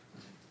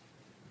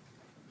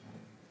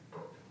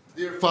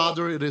Dear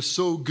Father, it is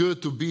so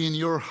good to be in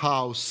your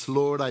house.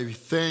 Lord, I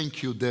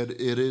thank you that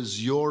it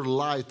is your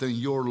light and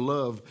your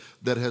love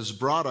that has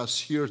brought us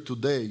here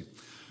today.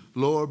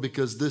 Lord,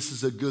 because this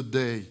is a good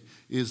day.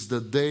 It's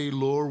the day,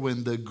 Lord,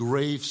 when the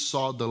grave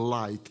saw the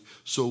light.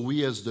 So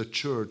we as the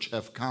church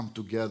have come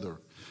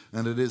together.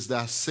 And it is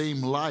that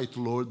same light,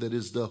 Lord, that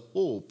is the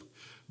hope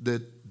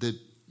that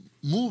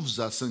moves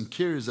us and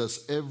carries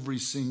us every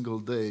single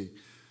day.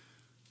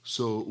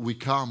 So we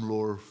come,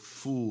 Lord,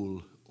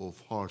 full of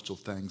hearts of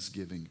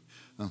thanksgiving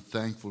and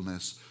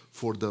thankfulness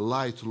for the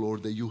light,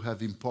 Lord, that you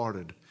have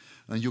imparted.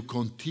 And you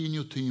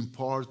continue to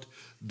impart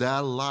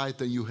that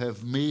light, and you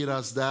have made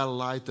us that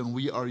light, and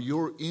we are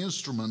your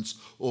instruments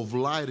of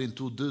light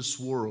into this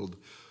world.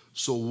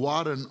 So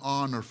what an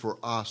honor for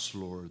us,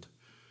 Lord,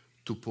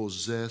 to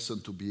possess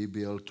and to be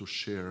able to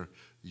share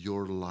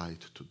your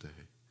light today.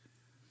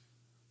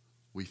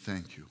 We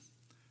thank you.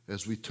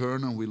 As we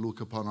turn and we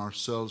look upon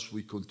ourselves,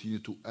 we continue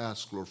to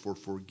ask, Lord, for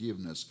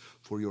forgiveness,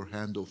 for your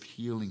hand of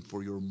healing,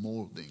 for your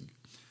molding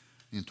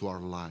into our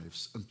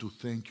lives. And to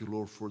thank you,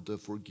 Lord, for the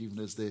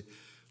forgiveness that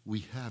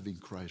we have in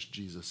Christ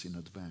Jesus in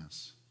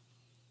advance.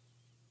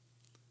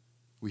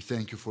 We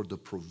thank you for the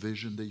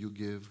provision that you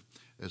give.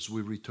 As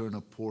we return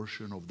a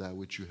portion of that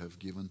which you have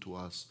given to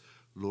us,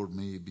 Lord,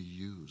 may it be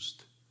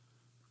used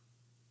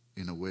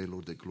in a way,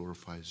 Lord, that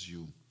glorifies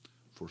you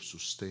for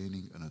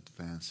sustaining and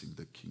advancing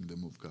the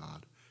kingdom of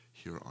God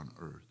here on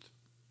earth.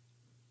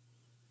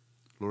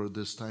 Lord, at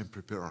this time,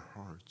 prepare our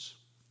hearts.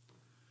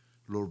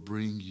 Lord,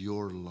 bring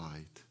your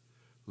light.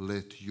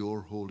 Let your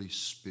Holy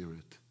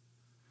Spirit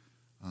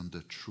and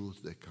the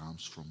truth that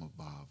comes from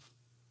above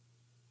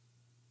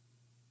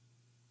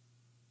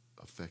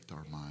affect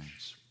our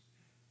minds,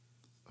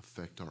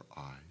 affect our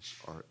eyes,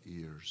 our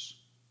ears,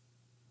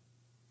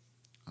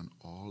 and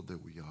all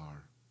that we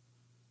are.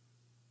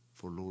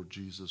 For Lord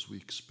Jesus, we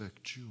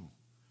expect you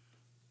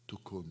to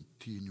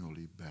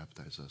continually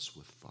baptize us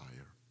with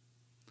fire,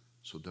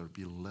 so there'll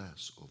be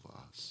less of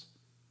us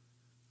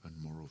and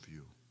more of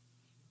you.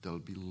 There'll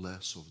be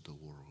less of the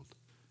world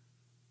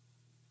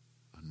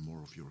and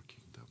more of your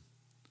kingdom.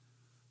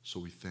 So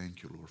we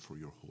thank you, Lord, for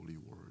your holy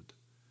word.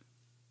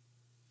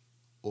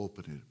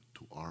 Open it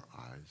to our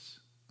eyes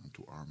and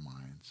to our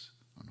minds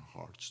and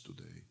hearts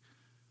today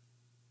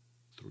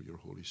through your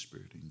Holy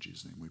Spirit. In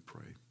Jesus' name we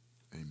pray.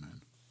 Amen.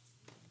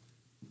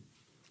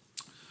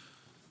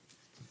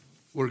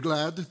 We're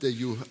glad that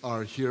you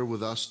are here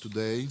with us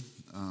today.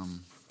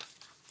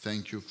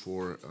 Thank you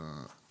for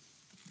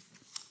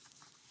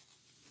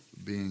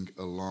being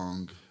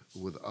along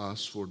with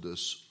us for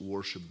this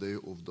worship day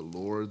of the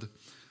Lord.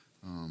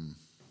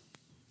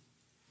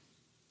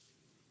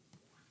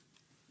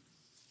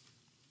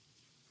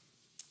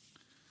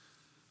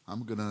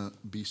 I'm going to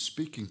be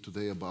speaking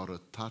today about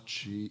a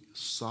touchy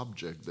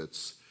subject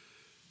that's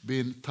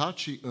been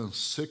touchy and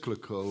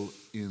cyclical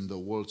in the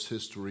world's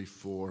history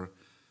for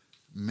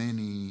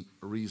many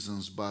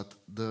reasons, but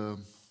the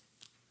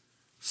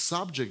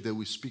subject that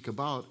we speak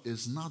about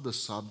is not the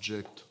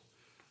subject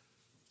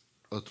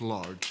at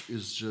large.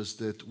 It's just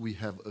that we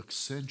have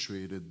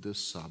accentuated this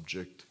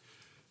subject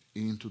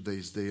in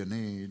today's day and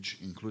age,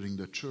 including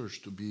the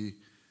church, to be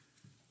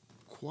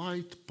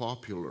quite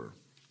popular.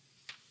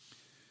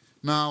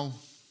 Now,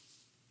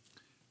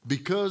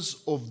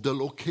 because of the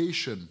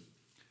location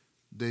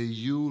that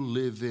you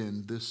live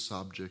in, this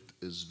subject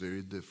is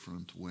very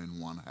different when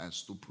one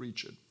has to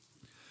preach it.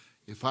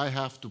 If I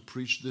have to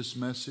preach this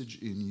message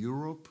in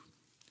Europe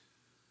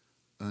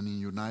and in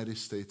United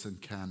States and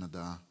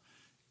Canada,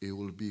 it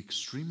will be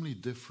extremely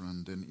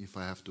different than if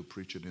I have to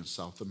preach it in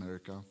South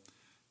America,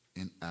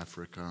 in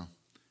Africa,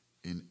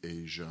 in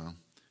Asia,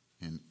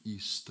 in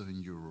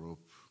Eastern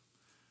Europe,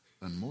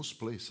 and most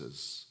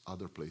places,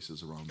 other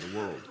places around the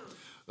world.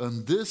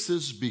 And this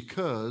is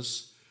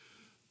because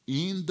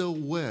in the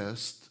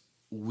West,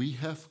 we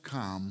have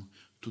come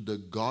to the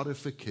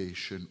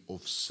godification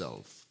of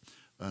self.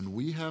 And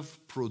we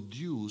have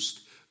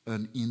produced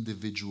an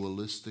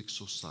individualistic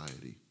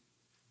society.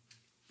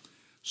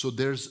 So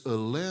there's a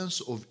lens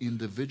of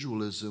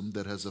individualism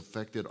that has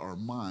affected our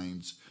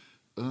minds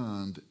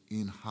and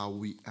in how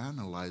we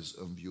analyze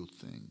and view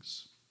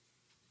things.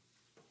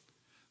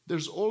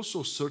 There's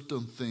also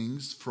certain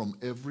things from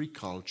every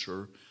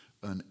culture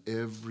and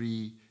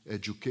every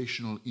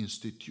educational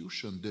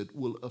institution that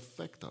will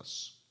affect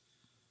us.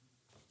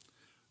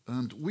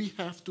 And we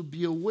have to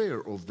be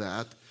aware of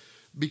that,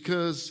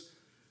 because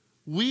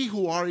we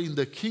who are in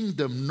the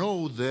kingdom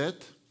know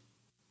that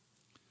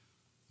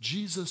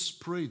Jesus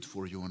prayed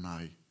for you and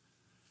I.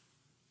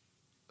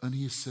 And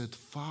he said,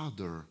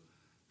 Father,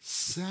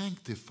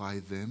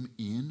 sanctify them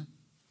in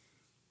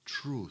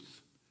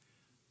truth.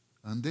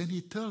 And then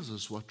he tells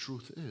us what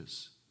truth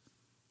is.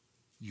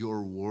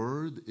 Your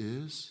word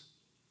is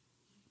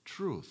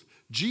truth.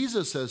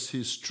 Jesus says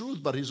he's truth,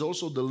 but he's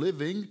also the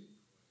living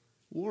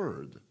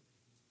word.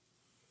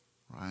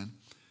 Right?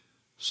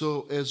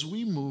 So as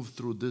we move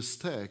through this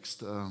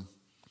text,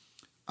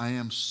 I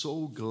am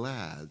so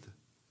glad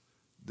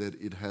that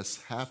it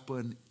has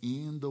happened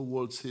in the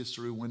world's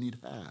history when it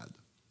had.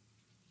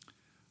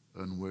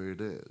 and where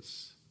it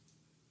is,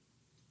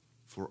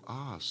 for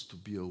us to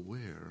be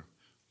aware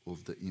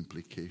of the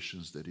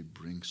implications that it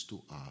brings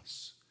to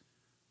us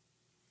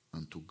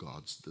and to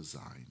God's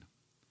design.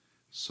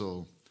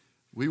 So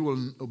we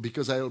will,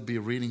 because I'll be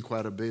reading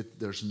quite a bit,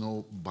 there's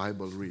no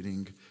Bible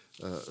reading,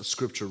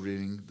 scripture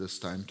reading this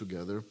time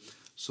together.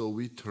 So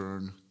we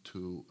turn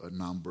to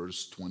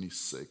Numbers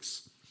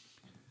 26.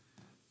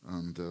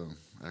 And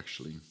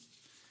actually,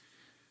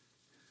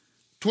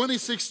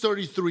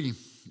 26:33,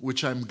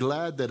 which I'm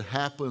glad that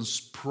happens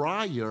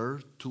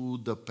prior to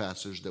the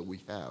passage that we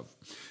have.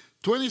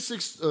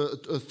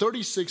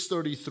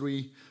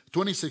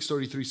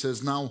 26:33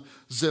 says, now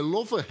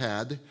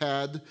Zelophehad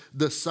had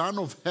the son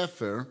of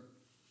Hepher,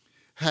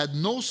 had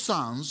no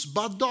sons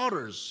but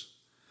daughters.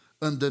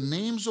 And the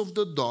names of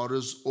the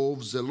daughters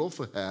of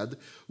Zelophehad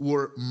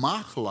were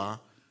Mahlah,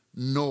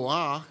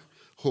 Noach,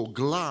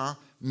 Hoglah,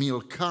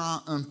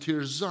 Milcah, and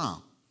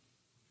Tirzah.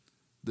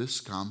 This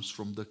comes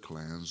from the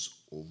clans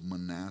of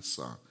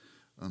Manasseh.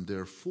 And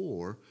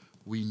therefore,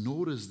 we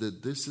notice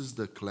that this is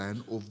the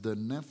clan of the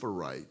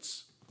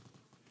Nephirites.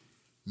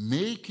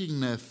 Making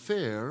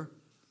Nepher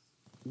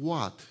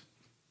what?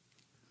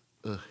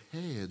 A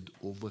head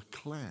of a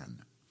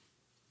clan.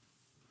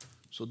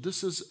 So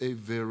this is a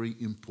very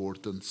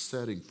important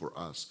setting for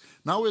us.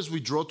 Now as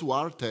we draw to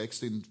our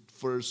text in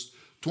verse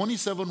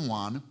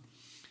 27:1,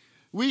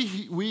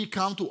 we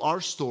come to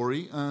our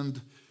story,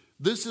 and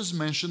this is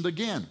mentioned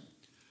again.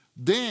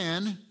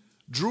 Then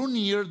drew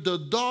near the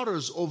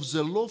daughters of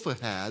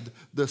Zelophehad,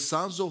 the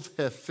sons of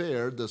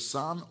Hepher, the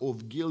son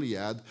of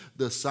Gilead,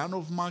 the son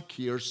of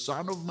Machir,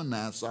 son of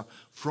Manasseh,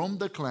 from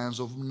the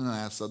clans of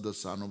Manasseh, the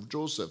son of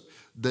Joseph.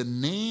 The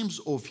names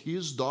of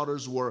his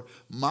daughters were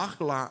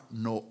Mahlah,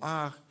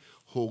 Noach,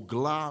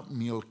 Hoglah,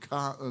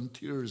 Milcah, and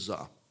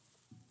Tirzah.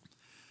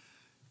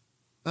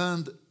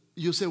 And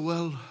you say,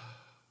 well,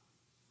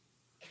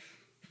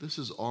 this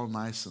is all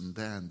nice and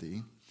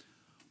dandy,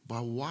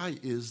 but why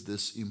is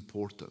this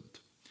important?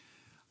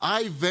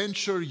 I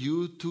venture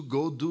you to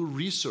go do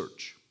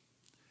research,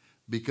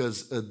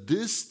 because at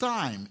this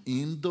time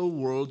in the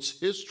world's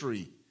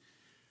history,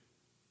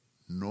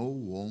 no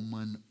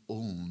woman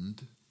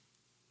owned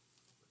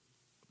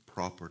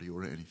property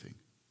or anything.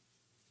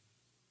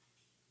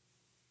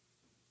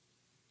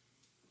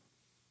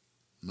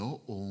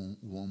 No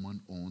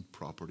woman owned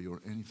property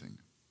or anything.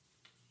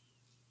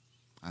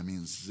 I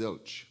mean,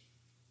 zilch.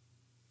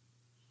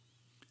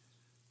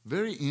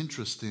 Very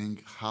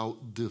interesting how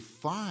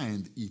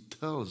defined it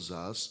tells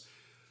us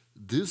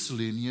this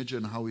lineage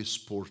and how it's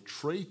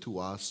portrayed to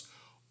us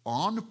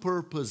on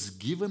purpose,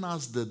 giving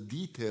us the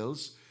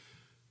details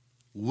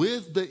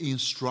with the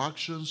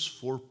instructions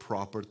for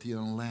property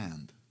and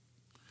land.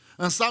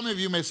 And some of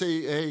you may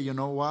say, hey, you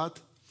know what?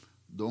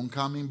 Don't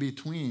come in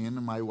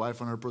between my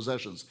wife and her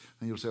possessions.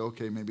 And you'll say,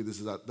 okay, maybe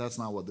that's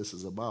not what this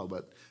is about,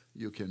 but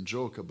you can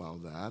joke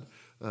about that.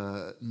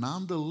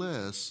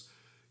 Nonetheless,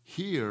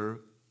 here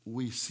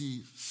we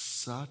see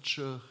such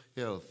a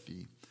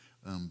healthy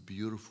and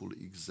beautiful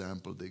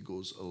example that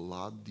goes a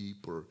lot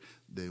deeper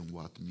than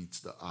what meets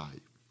the eye.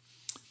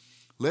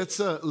 Let's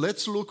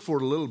look for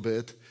a little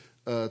bit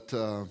at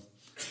the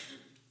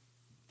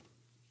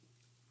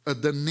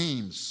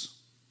names.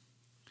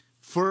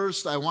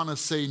 First, I want to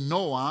say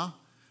Noah.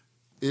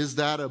 Is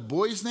that a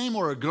boy's name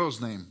or a girl's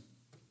name?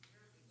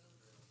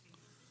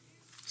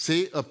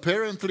 See,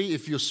 apparently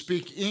if you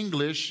speak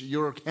English,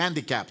 you're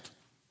handicapped.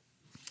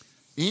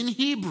 In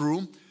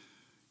Hebrew,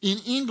 in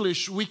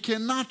English, we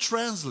cannot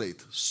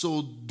translate.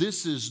 So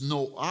this is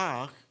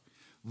Noach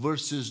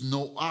versus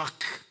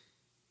Noach.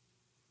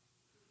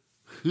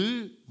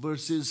 H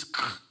versus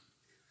k.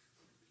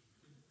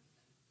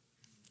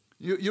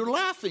 You're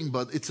laughing,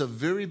 but it's a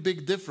very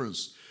big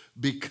difference,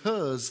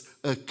 because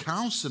a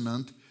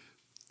consonant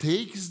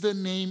takes the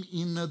name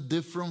in a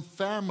different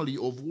family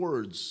of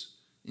words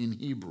in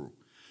Hebrew.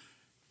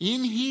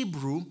 In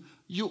Hebrew,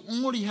 you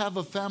only have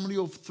a family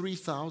of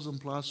 3,000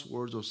 plus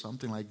words or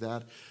something like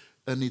that,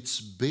 and it's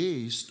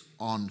based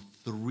on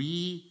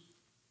 3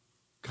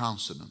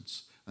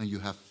 consonants. And you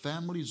have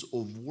families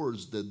of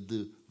words that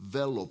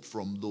develop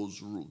from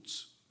those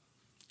roots.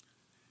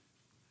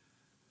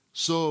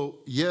 So,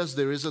 yes,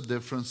 there is a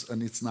difference,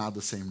 and it's not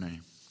the same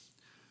name.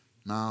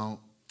 Now,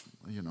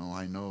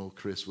 I know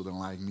Chris wouldn't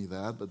like me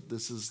that, but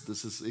this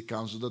is it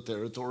comes with the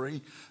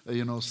territory.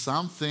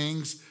 Some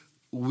things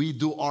we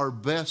do our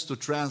best to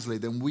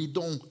translate, and we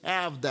don't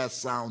have that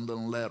sound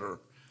and letter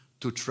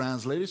to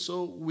translate it,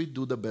 so we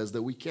do the best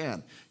that we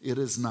can. It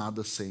is not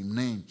the same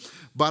name.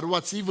 But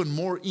what's even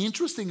more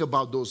interesting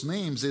about those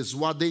names is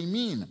what they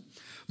mean.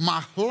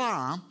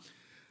 Mahlah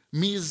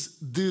means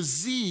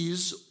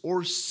disease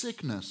or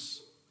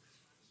sickness.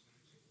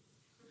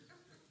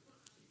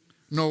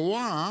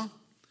 Noah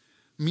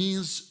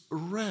means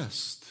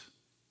rest.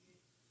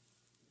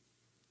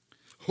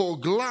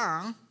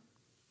 Hoglah,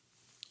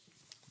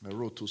 I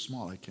wrote too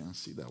small, I can't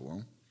see that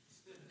one.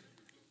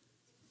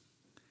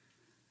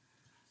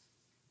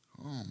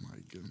 Oh my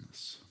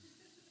goodness.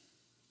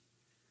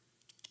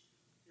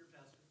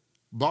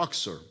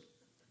 Boxer.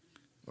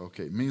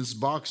 Okay, means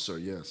boxer,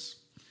 yes.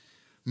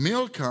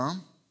 Milcah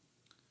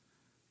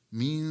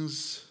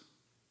means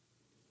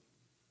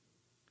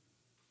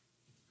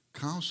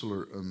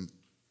counselor, and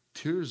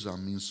Tirzah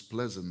means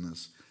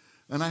pleasantness.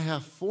 And I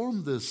have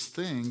formed this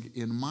thing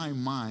in my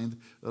mind,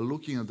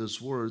 looking at these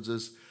words,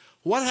 is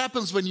what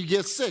happens when you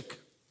get sick?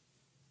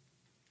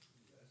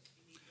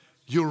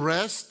 You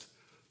rest,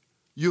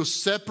 you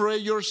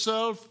separate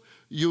yourself,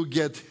 you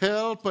get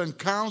help and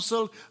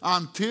counsel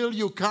until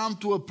you come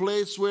to a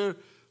place where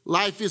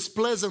life is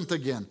pleasant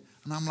again.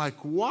 And I'm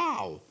like,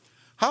 wow,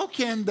 how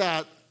can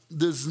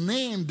this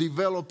name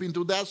develop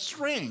into that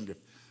string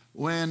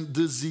when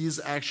disease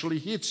actually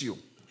hits you?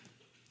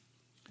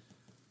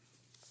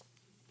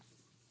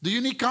 Do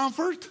you need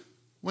comfort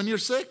when you're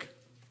sick?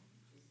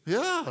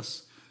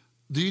 Yes.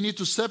 Do you need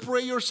to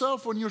separate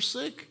yourself when you're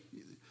sick?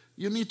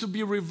 You need to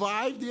be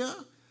revived, yeah?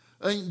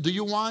 And do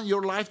you want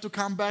your life to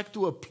come back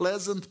to a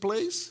pleasant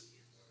place?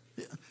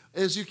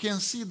 As you can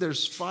see,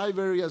 there's 5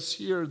 areas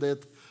here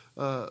that,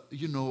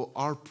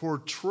 are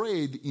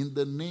portrayed in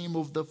the name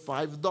of the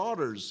 5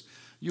 daughters.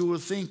 You will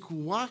think,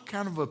 what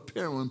kind of a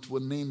parent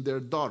would name their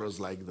daughters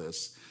like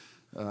this?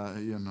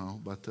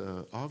 But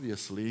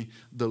obviously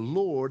the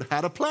Lord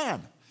had a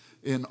plan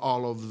in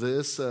all of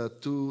this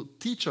to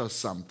teach us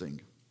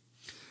something.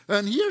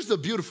 And here's the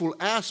beautiful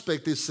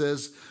aspect. It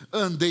says,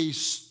 and they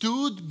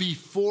stood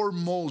before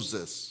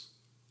Moses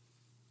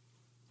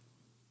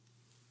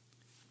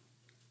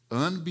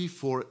and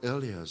before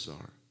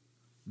Eleazar,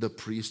 the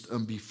priest,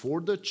 and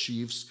before the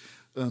chiefs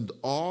and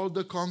all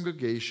the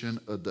congregation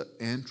at the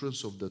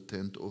entrance of the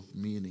tent of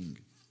meeting.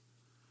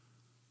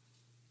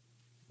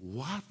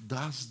 What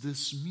does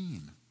this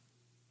mean?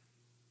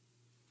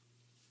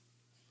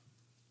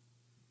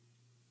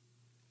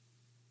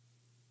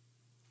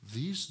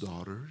 These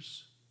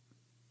daughters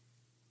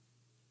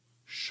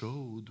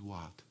showed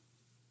what?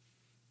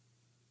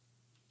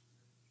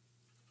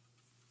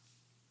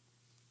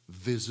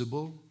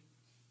 Visible,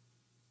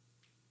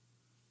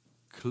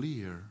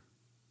 clear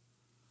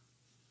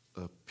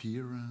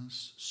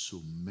appearance,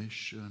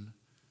 submission,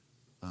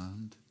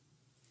 and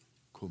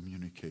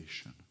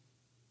communication.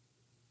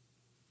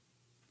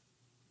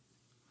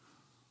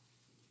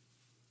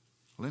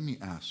 Let me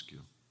ask you,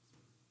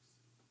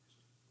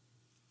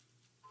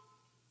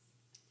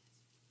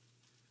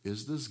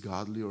 is this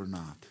godly or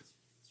not?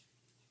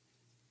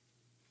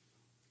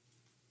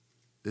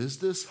 Is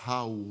this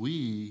how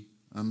we,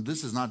 and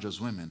this is not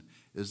just women,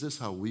 is this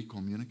how we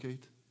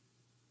communicate?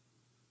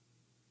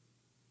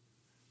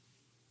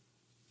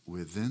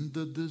 Within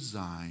the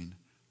design,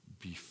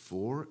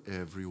 before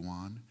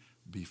everyone,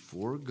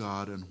 before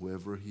God and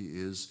whoever He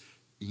is,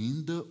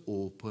 in the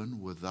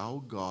open,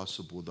 without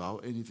gossip,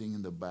 without anything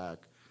in the back.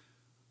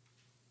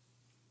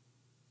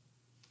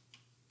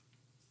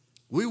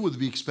 We would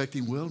be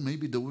expecting, well,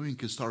 maybe the women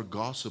can start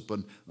gossip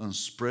and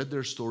spread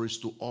their stories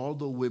to all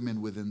the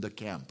women within the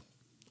camp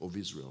of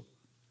Israel.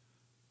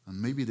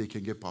 And maybe they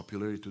can get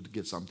popularity to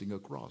get something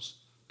across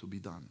to be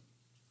done.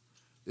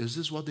 Is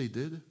this what they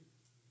did?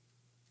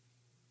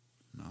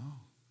 No.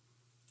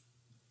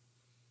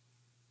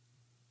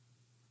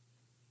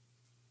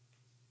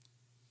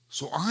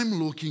 So I'm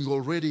looking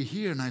already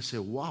here and I say,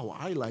 wow,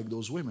 I like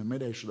those women.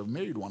 Maybe I should have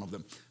married one of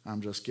them.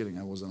 I'm just kidding.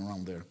 I wasn't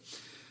around there.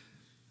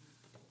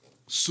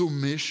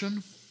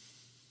 Submission,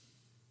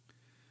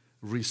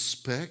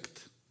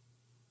 respect,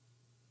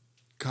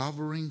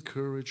 covering,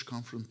 courage,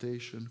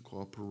 confrontation,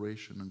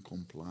 cooperation, and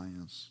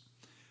compliance.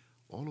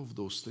 All of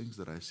those things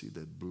that I see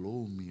that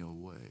blow me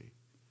away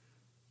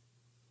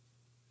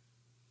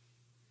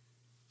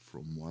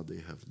from what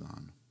they have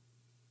done.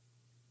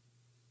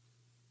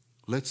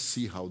 Let's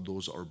see how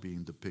those are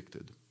being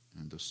depicted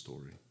in the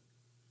story.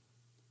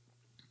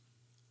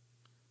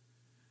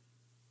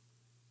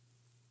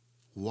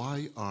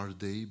 Why are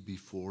they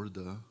before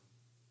the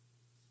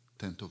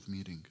tent of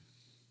meeting?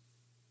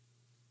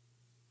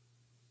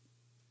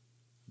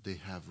 They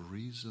have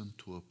reason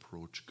to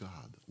approach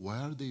God. Why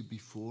are they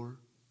before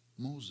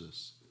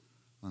Moses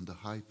and the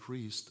high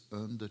priest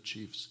and the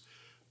chiefs?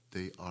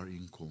 They are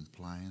in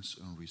compliance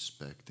and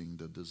respecting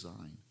the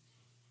design.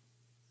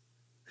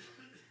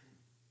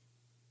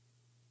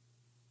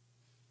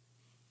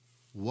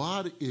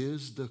 What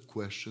is the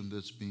question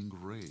that's being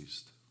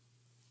raised?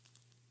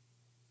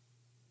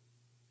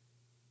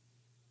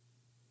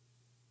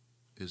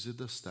 Is it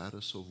the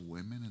status of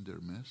women in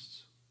their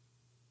midst?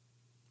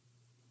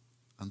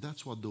 And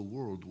that's what the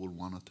world will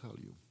want to tell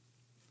you.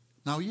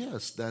 Now,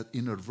 yes, that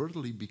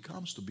inadvertently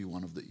becomes to be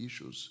one of the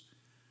issues,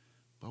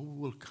 but we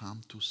will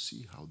come to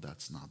see how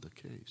that's not the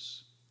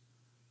case.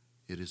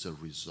 It is a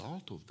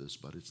result of this,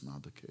 but it's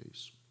not the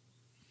case.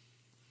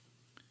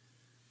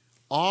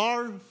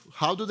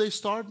 How do they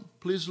start?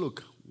 Please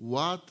look.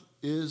 What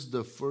is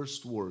the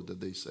first word that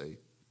they say?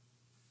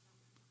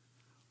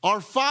 Our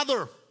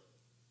Father.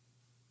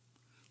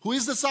 Who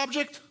is the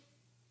subject?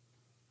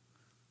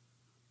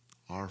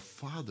 Our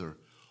Father.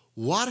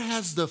 What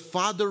has the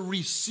Father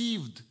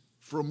received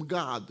from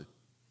God?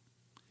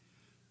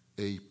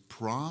 A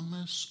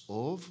promise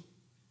of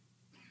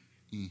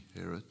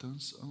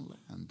inheritance and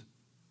land.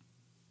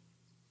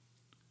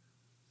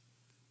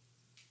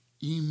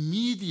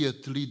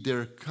 immediately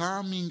they're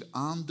coming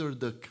under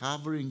the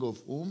covering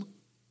of whom?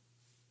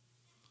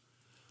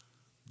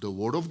 The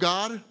Word of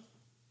God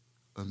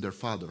and their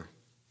Father.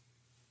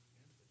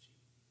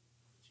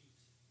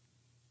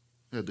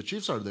 Yeah, the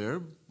chiefs are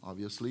there,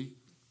 obviously.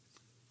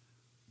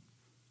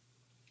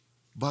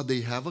 But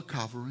they have a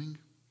covering.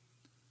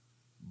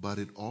 But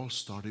it all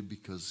started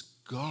because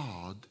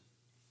God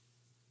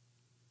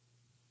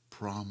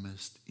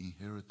promised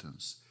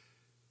inheritance.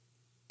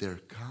 They're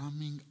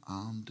coming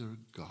under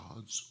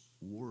God's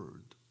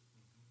word.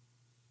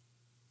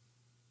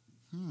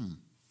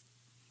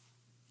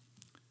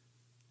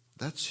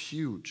 That's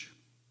huge.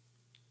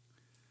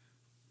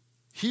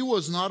 He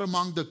was not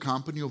among the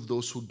company of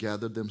those who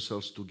gathered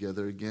themselves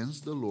together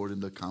against the Lord in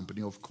the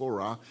company of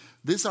Korah.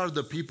 These are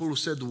the people who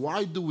said,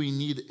 why do we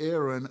need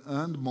Aaron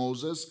and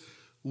Moses?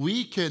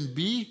 We can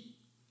be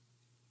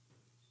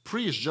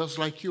priests just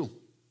like you.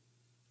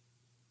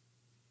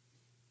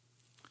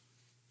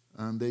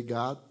 And they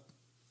got,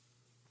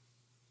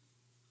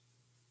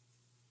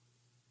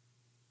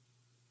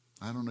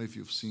 I don't know if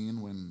you've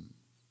seen when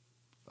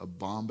a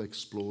bomb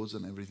explodes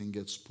and everything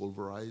gets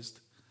pulverized.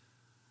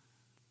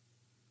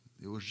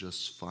 It was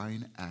just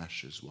fine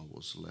ashes what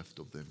was left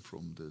of them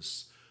from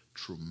this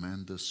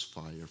tremendous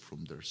fire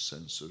from their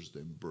sensors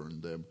that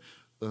burned them.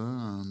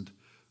 And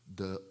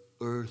the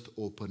earth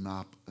opened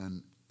up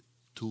and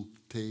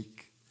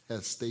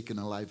has taken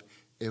alive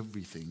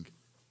everything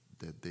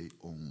that they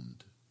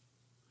owned.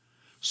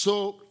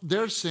 So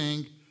they're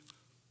saying,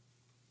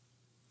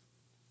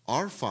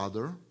 our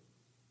father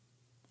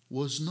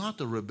was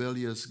not a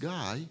rebellious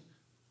guy,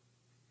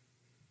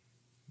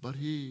 but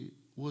he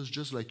was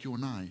just like you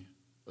and I,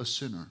 a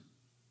sinner.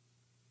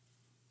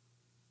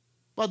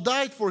 But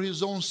died for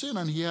his own sin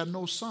and he had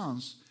no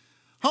sons.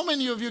 How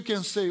many of you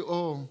can say,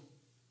 oh,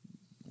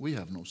 we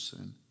have no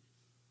sin?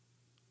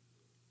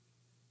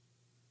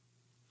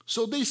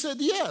 So they said,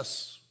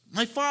 yes,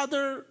 my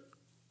father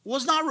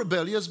was not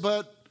rebellious,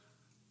 but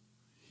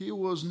he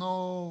was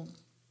no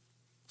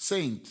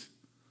saint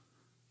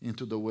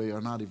into the way,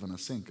 or not even a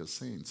saint, because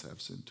saints have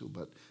sin too,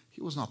 but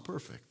he was not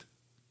perfect.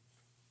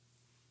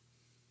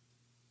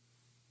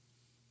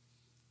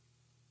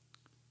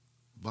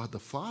 But the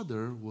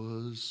father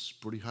was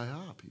pretty high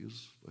up. He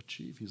was a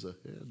chief. He's a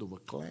head of a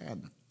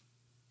clan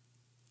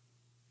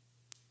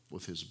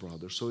with his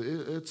brother. So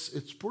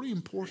it's pretty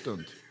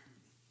important.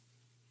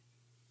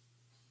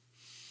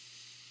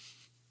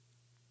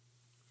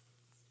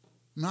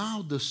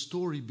 Now the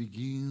story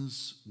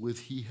begins with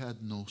he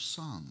had no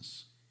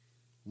sons.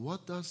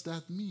 What does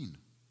that mean?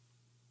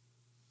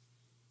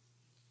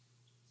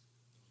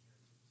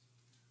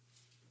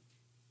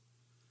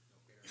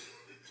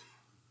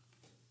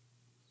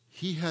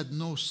 He had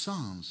no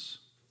sons,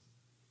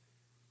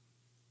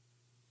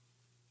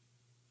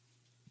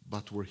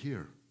 but we're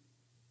here.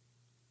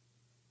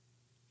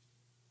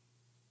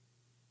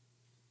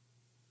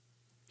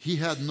 He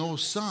had no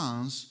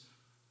sons,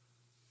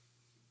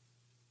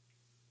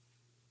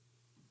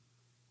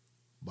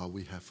 but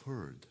we have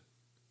heard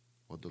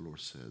what the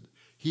Lord said.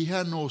 He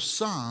had no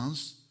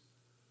sons,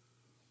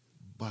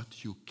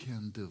 but you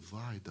can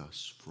divide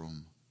us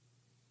from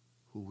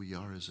who we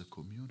are as a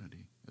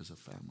community, as a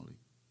family.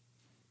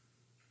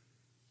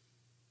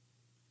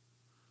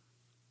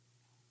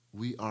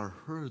 We are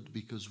hurt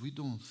because we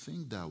don't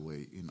think that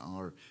way in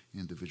our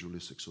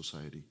individualistic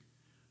society.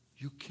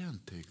 You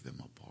can't take them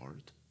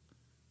apart.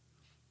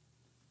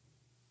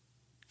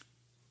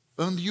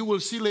 And you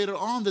will see later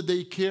on that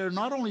they care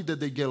not only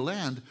that they get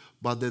land,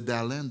 but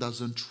that land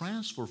doesn't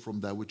transfer from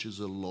that which is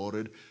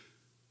allotted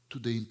to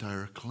the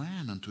entire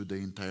clan and to the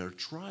entire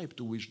tribe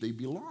to which they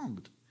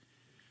belonged.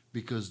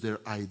 Because their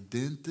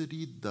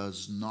identity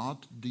does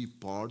not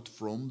depart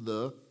from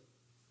the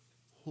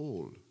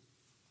whole.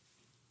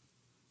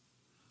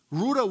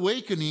 Rude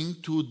awakening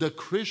to the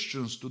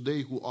Christians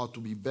today who ought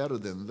to be better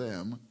than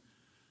them,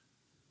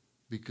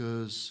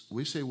 because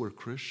we say we're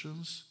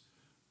Christians,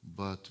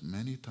 but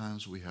many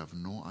times we have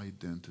no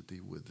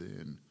identity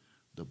within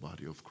the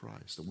body of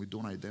Christ. And we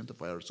don't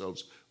identify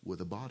ourselves with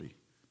the body.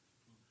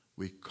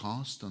 We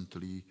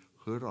constantly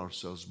hurt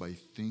ourselves by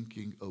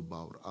thinking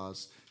about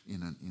us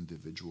in an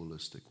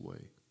individualistic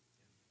way.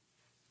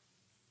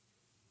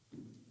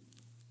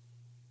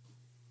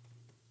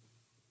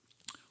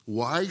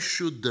 Why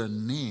should the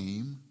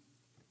name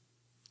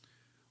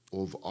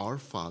of our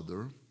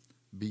father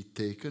be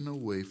taken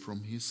away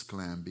from his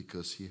clan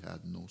because he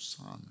had no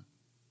son?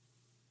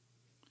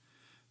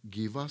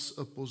 Give us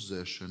a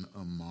possession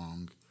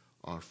among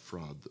our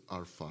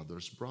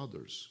father's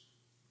brothers.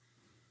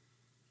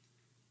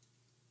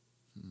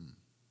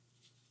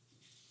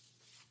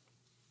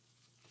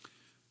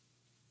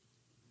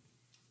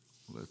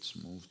 Let's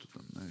move to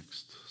the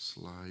next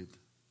slide.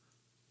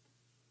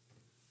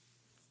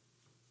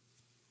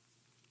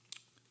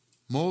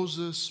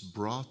 Moses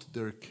brought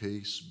their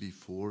case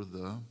before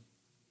the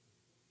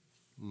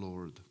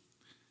Lord.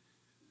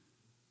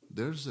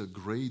 There's a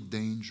great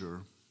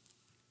danger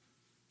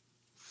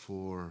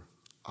for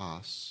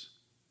us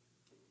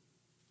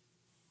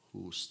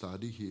who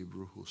study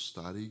Hebrew, who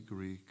study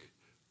Greek,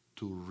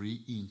 to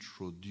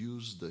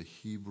reintroduce the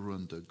Hebrew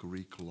and the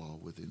Greek law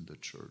within the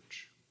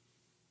church.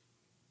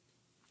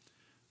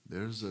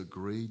 There's a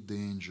great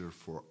danger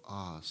for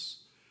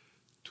us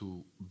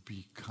to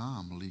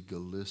become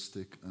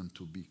legalistic and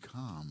to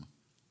become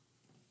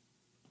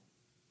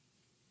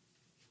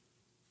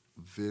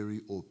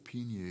very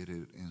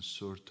opinionated in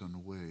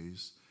certain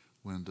ways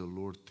when the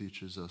Lord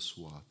teaches us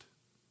what?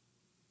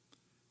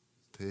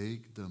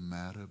 Take the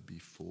matter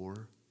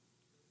before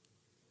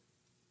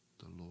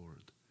the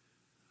Lord.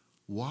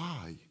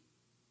 Why?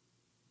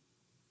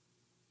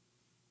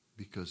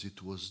 Because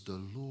it was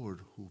the Lord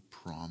who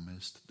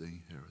promised the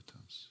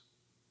inheritance.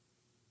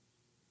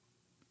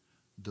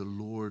 The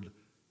Lord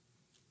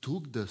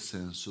took the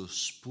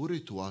census, put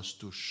it to us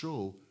to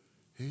show,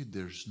 hey,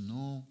 there's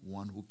no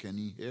one who can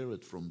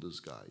inherit from this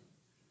guy.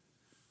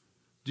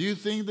 Do you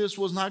think this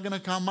was not going to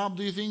come up?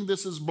 Do you think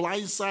this is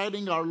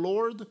blindsiding our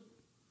Lord?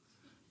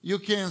 You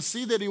can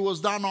see that it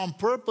was done on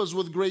purpose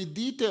with great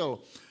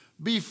detail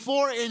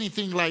before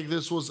anything like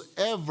this was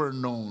ever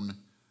known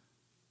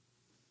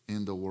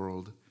in the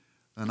world.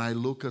 And I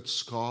look at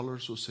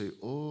scholars who say,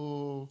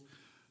 oh,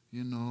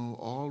 you know,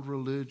 all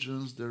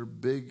religions, they're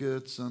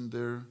bigots and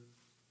they're...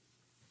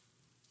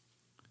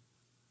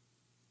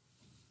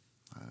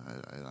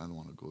 I don't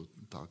want to go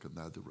and talk in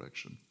that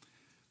direction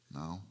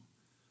now.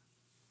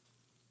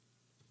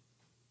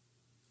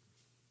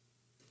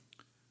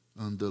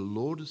 And the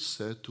Lord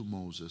said to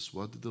Moses,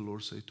 what did the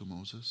Lord say to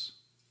Moses?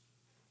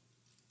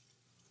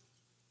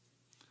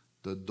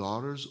 The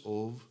daughters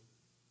of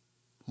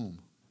whom?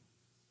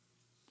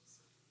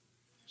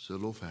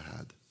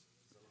 Zelophehad.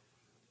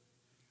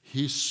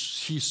 He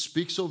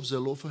speaks of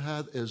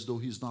Zelophehad as though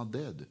he's not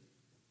dead,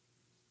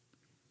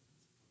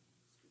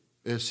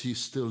 as he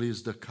still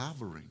is the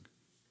covering.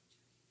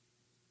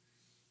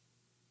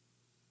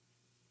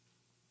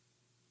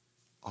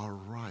 All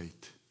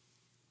right.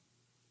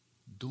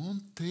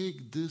 Don't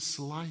take this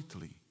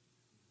lightly.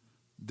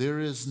 There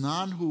is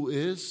none who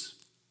is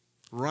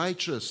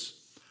righteous.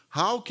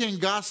 How can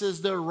God say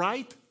they're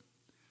right?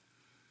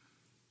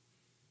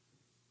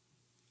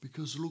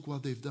 Because look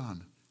what they've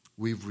done.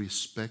 We've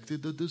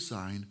respected the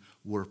design.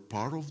 We're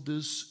part of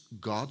this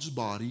God's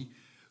body.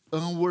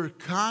 And we're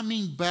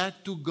coming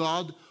back to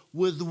God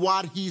with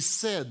what He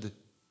said.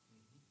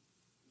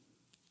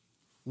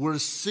 We're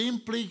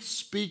simply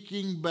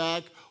speaking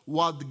back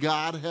what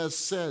God has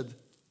said.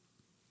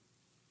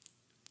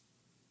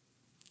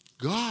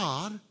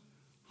 God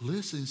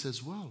listens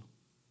as well.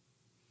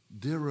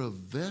 They're a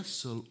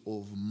vessel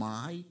of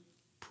my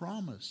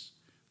promise.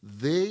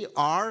 They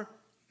are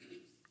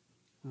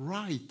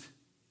right.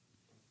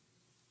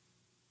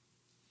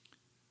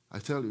 I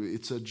tell you,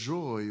 it's a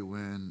joy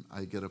when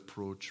I get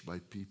approached by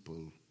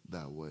people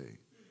that way.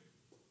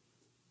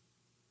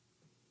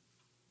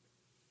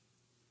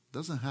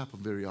 Doesn't happen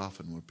very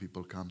often when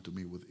people come to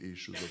me with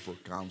issues or for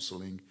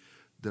counseling.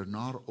 They're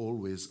not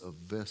always a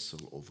vessel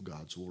of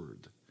God's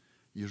word.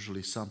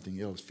 Usually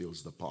something else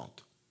fills the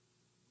pot.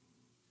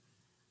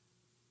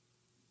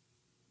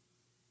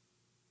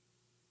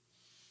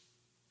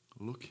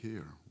 Look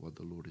here what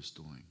the Lord is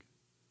doing.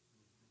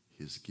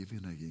 He's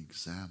giving an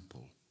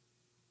example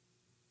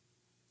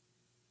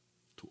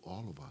to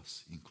all of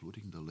us,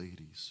 including the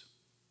ladies.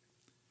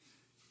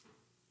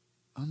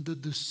 And the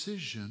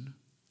decision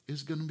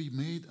is going to be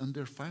made, and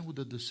they're fine with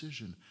the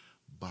decision,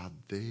 but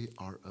they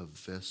are a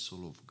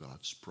vessel of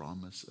God's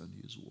promise and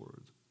His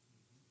word.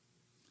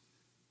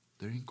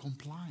 They're in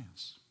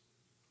compliance.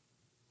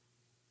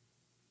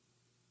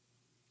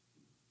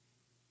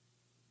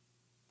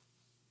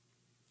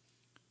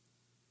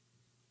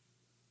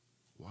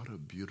 What a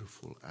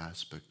beautiful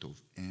aspect of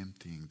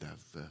emptying that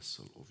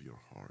vessel of your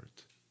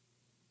heart,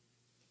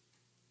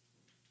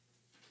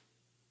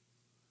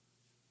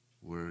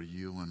 where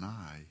you and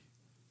I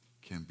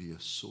can be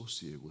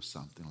associated with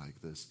something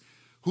like this.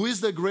 Who is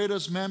the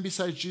greatest man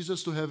besides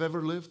Jesus to have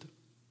ever lived?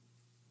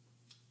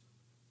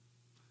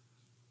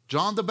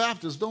 John the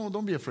Baptist.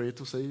 Don't be afraid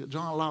to say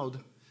John aloud.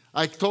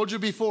 I told you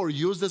before,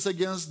 use this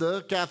against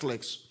the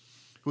Catholics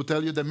who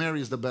tell you that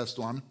Mary is the best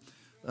one.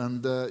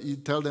 And you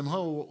tell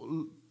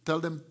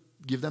them,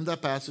 give them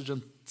that passage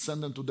and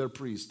send them to their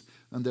priest.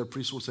 And their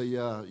priest will say,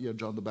 yeah,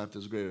 John the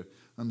Baptist is greater.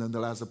 And then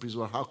they'll ask the priest,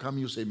 well, how come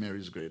you say Mary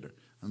is greater?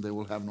 And they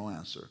will have no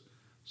answer.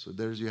 So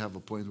there you have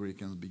a point where you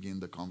can begin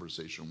the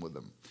conversation with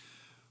them.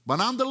 But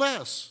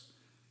nonetheless,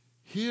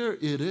 here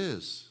it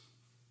is.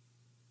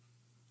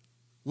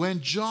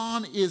 When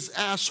John is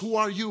asked, who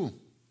are you?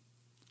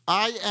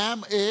 I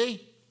am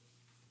a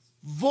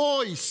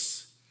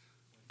voice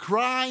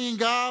crying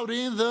out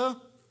in the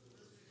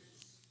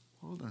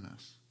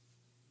wilderness.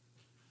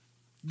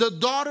 The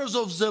daughters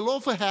of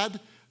Zelophehad,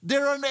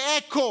 they're an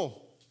echo.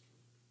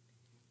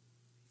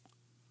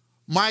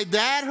 My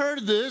dad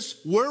heard this.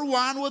 We're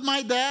one with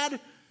my dad.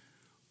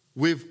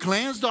 We've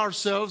cleansed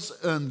ourselves,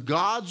 and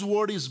God's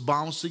word is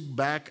bouncing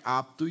back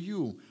up to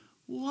you.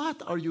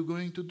 What are you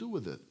going to do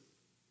with it?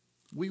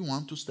 We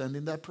want to stand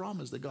in that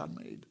promise that God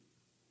made.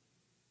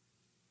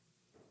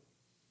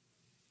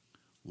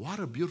 What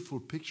a beautiful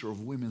picture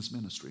of women's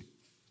ministry.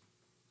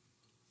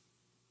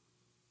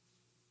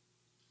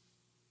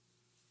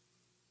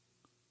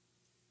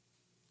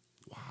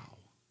 Wow.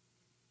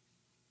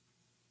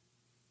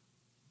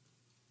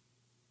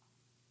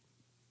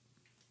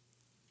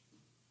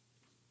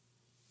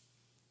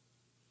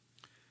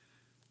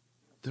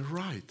 They're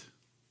right.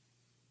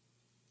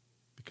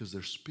 Because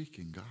they're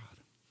speaking God.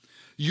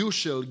 You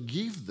shall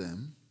give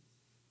them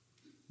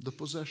the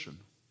possession.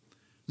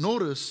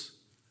 Notice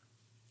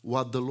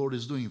what the Lord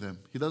is doing them.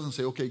 He doesn't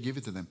say, okay, give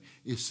it to them.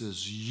 He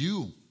says,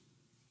 you.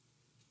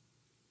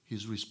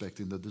 He's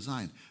respecting the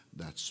design.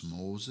 That's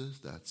Moses.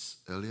 That's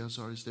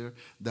Eleazar is there.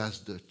 That's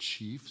the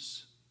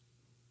chiefs.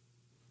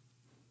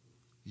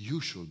 You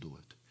shall do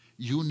it.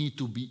 You need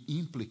to be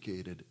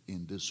implicated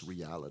in this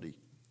reality.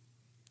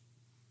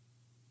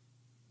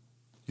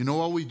 You know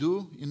what we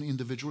do in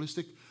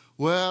individualistic?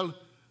 Well,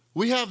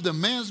 we have the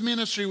men's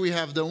ministry, we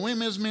have the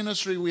women's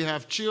ministry, we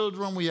have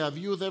children, we have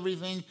youth,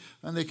 everything,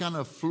 and they kind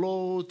of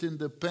float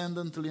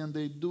independently and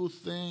they do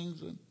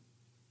things.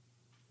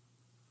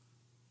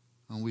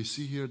 And we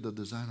see here the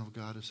design of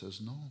God. It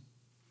says, no.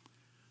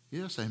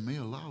 Yes, I may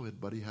allow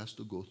it, but it has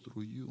to go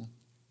through you.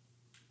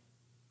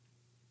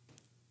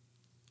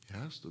 It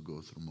has to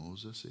go through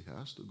Moses. It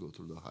has to go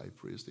through the high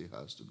priest. It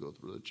has to go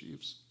through the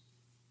chiefs.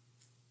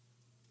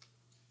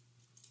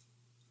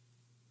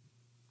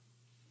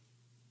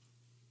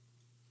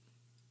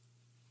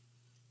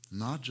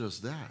 Not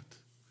just that.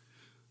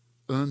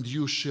 And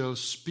you shall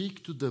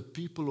speak to the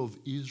people of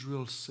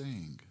Israel,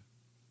 saying,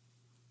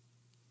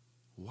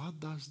 what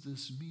does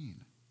this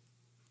mean?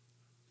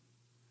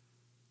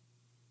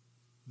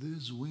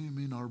 These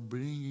women are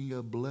bringing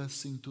a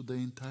blessing to the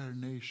entire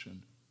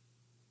nation.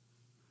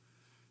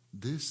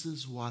 This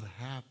is what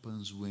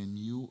happens when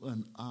you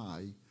and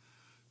I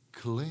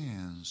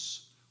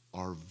cleanse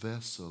our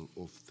vessel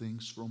of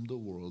things from the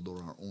world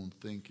or our own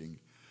thinking,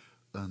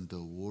 and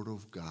the Word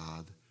of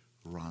God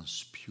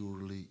runs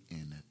purely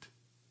in it.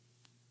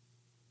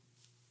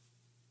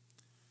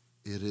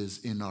 It is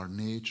in our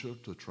nature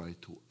to try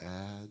to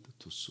add,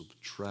 to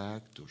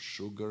subtract, to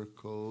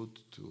sugarcoat,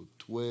 to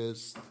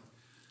twist,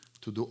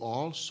 to do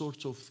all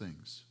sorts of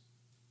things.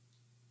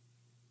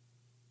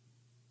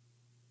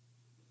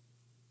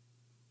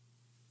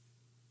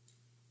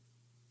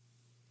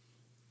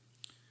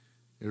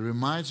 It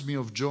reminds me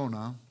of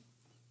Jonah.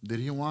 Did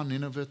he want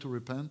Nineveh to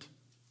repent?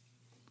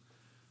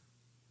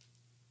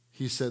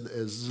 He said,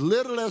 as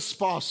little as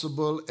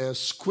possible,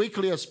 as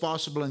quickly as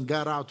possible, and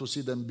got out to see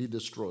them be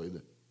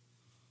destroyed.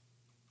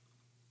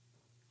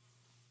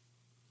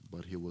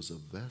 But he was a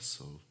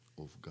vessel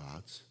of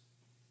God's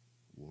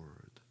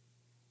word.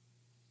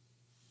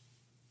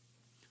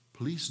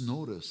 Please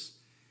notice,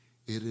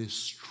 it is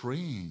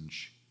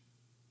strange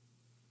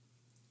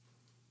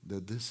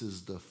that this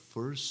is the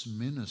first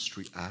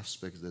ministry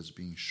aspect that's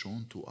being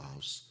shown to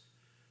us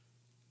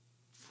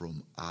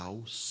from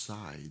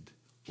outside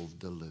of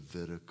the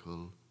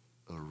Levitical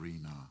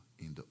arena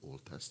in the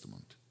Old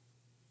Testament.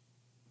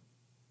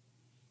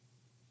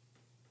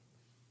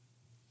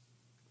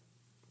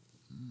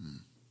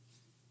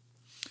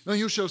 Now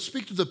you shall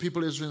speak to the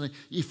people of Israel,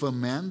 if a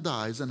man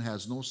dies and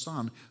has no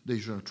son, they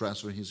shall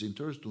transfer his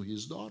inheritance to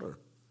his daughter.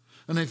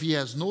 And if he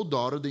has no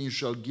daughter, then you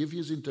shall give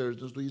his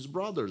inheritance to his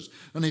brothers.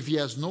 And if he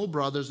has no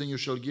brothers, then you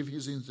shall give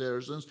his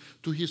inheritance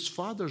to his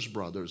father's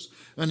brothers.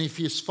 And if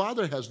his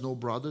father has no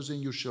brothers, then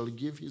you shall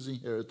give his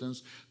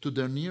inheritance to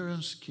the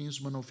nearest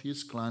kinsman of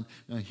his clan,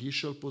 and he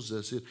shall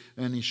possess it,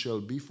 and it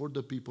shall be for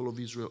the people of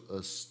Israel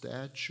a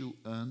statute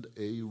and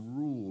a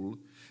rule,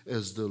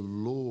 as the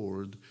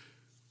Lord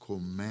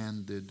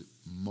commanded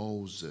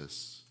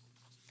Moses.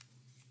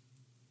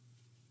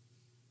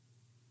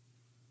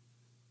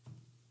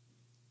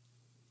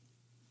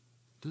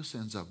 This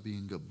ends up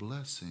being a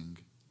blessing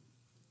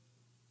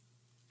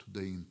to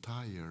the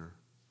entire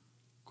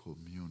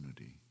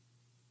community.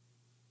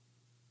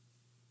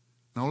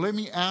 Now let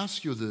me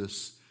ask you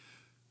this.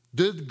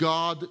 Did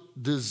God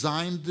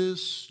design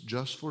this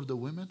just for the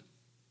women?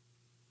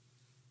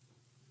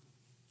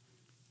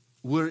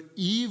 We're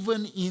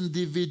even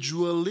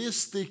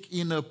individualistic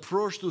in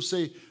approach to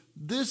say,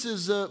 this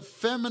is a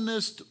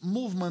feminist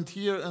movement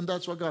here, and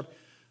that's what God.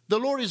 The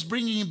Lord is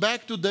bringing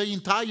back to the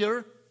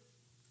entire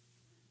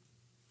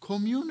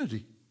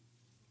community.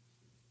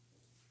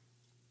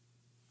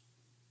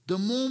 The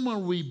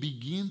moment we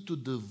begin to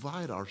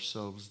divide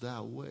ourselves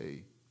that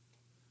way,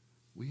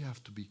 we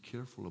have to be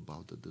careful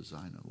about the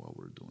design of what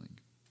we're doing.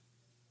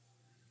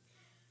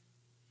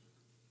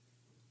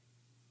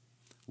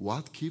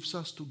 What keeps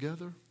us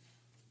together?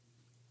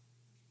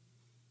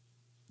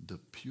 The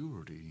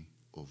purity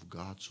of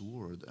God's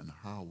word and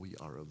how we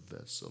are a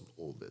vessel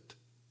of it.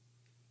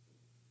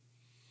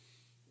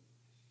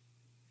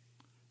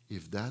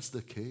 If that's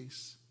the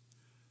case,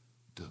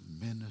 the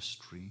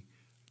ministry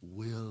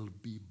will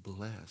be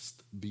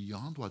blessed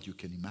beyond what you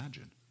can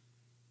imagine.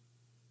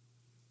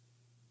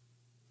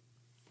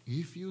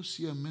 If you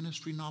see a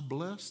ministry not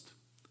blessed,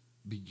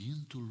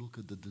 begin to look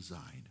at the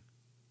design.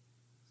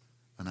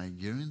 And I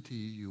guarantee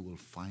you will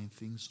find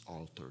things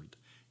altered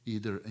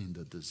either in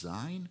the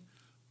design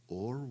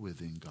or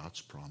within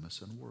God's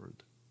promise and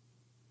word.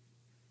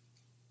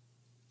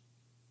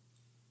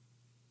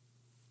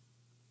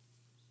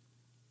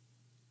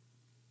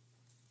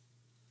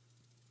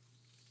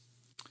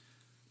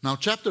 Now,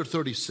 chapter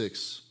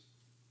 36.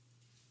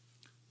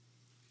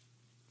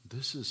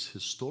 This is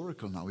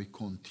historical now. It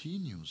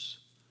continues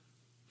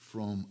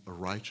from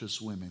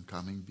righteous women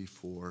coming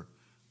before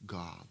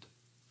God.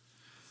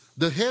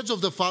 The heads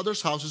of the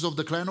fathers' houses of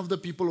the clan of the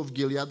people of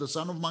Gilead, the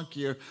son of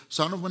Machir,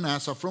 son of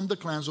Manasseh, from the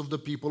clans of the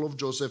people of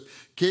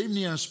Joseph, came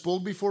near and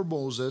spoke before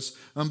Moses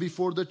and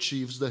before the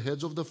chiefs, the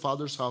heads of the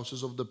fathers'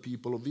 houses of the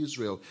people of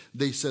Israel.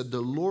 They said,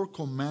 "The Lord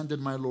commanded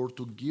my Lord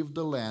to give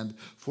the land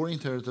for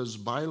inheritance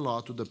by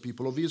law to the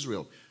people of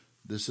Israel."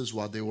 This is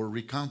what they were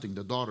recounting,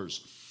 the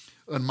daughters.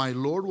 "And my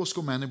Lord was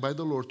commanded by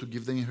the Lord to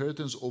give the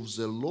inheritance of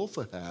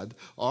Zelophehad,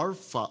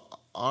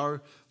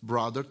 our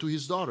brother, to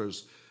his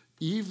daughters.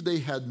 If they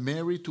had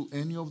married to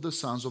any of the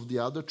sons of the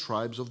other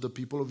tribes of the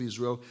people of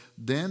Israel,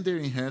 then their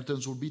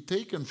inheritance would be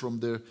taken from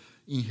the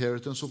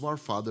inheritance of our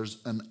fathers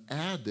and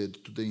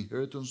added to the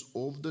inheritance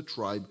of the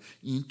tribe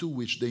into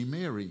which they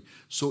marry.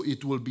 So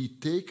it will be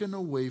taken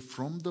away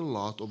from the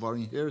lot of our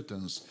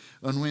inheritance.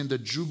 And when the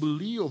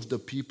jubilee of the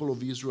people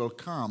of Israel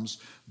comes,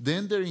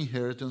 then their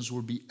inheritance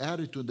will be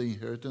added to the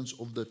inheritance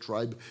of the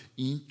tribe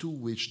into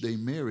which they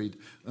married,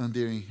 and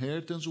their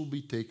inheritance will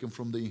be taken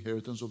from the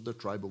inheritance of the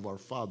tribe of our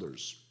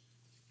fathers."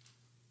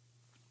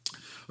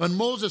 And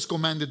Moses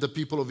commanded the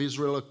people of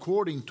Israel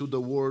according to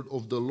the word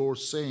of the Lord,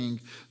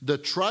 saying, "The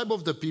tribe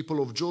of the people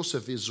of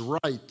Joseph is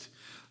right.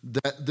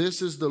 That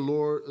this is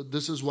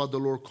what the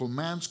Lord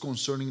commands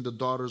concerning the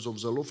daughters of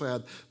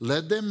Zelophehad.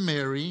 Let them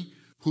marry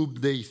whom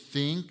they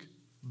think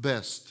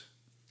best."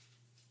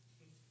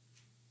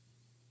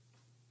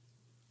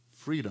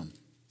 Freedom.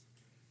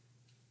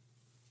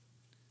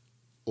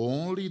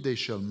 Only they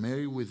shall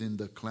marry within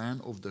the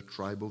clan of the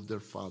tribe of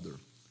their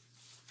father.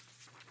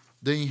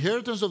 The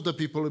inheritance of the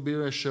people of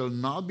Israel shall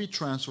not be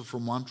transferred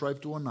from one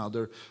tribe to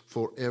another,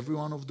 for every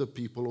one of the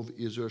people of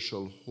Israel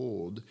shall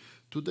hold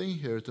to the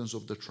inheritance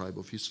of the tribe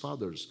of his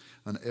fathers.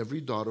 And every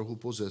daughter who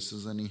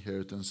possesses an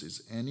inheritance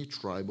in any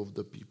tribe of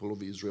the people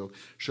of Israel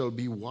shall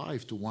be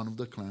wife to one of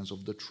the clans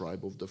of the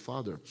tribe of the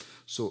father,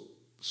 so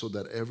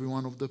that every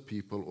one of the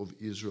people of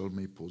Israel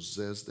may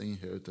possess the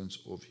inheritance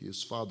of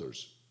his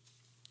fathers.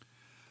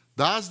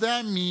 Does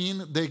that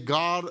mean that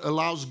God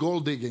allows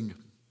gold digging?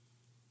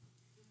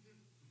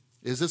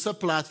 Is this a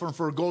platform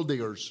for gold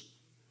diggers?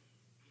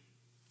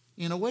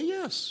 In a way,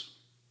 yes.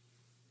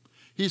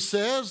 He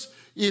says,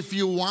 if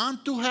you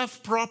want to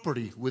have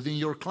property within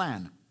your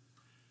clan,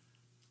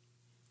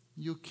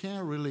 you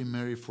can't really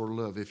marry for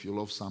love if you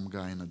love some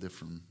guy in a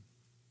different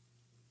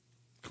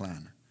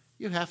clan.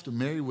 You have to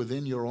marry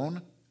within your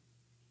own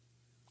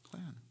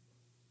clan.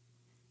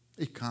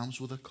 It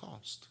comes with a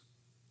cost.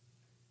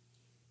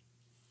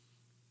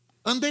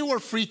 And they were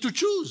free to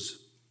choose.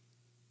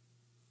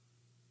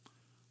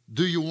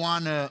 Do you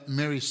want to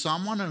marry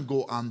someone and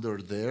go under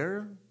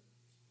their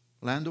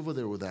land over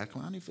there with that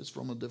clan if it's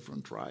from a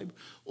different tribe?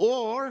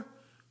 Or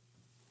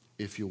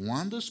if you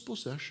want this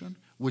possession,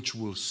 which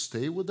will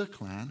stay with the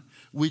clan,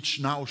 which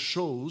now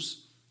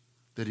shows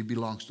that it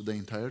belongs to the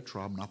entire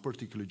tribe, not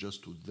particularly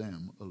just to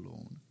them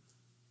alone,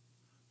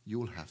 you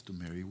will have to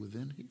marry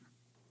within here.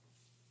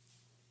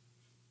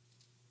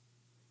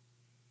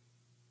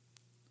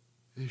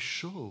 It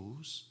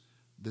shows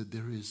that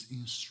there is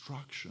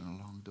instruction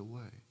along the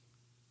way.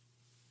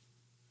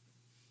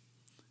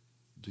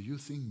 Do you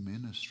think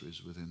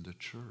ministries within the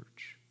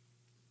church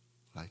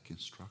like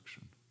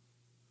instruction?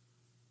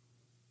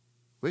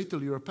 Wait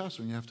till you're a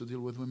pastor and you have to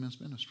deal with women's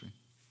ministry.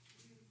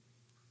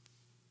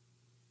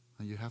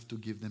 And you have to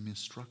give them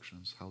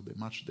instructions, how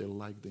much they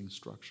like the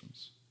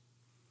instructions.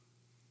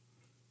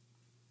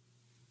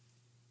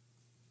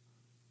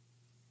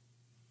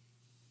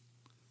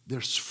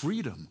 There's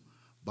freedom,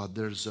 but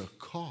there's a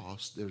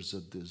cost, there's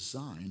a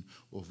design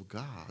of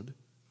God,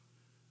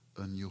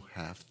 and you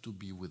have to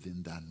be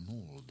within that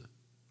mold.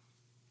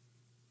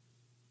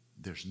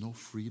 There's no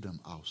freedom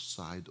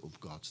outside of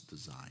God's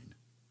design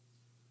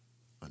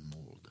and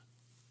mold.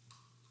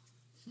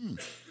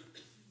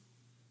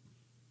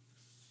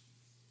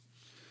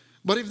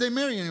 But if they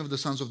marry any of the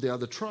sons of the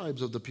other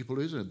tribes of the people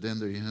of Israel, then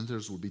their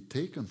inheritance will be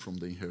taken from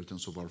the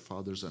inheritance of our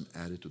fathers and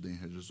added to the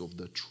inheritance of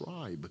the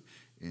tribe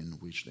in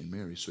which they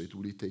marry. So it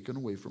will be taken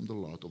away from the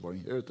lot of our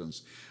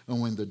inheritance.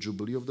 And when the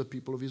jubilee of the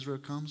people of Israel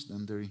comes,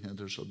 then their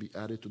inheritance shall be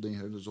added to the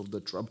inheritance of the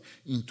tribe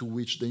into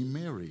which they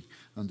marry.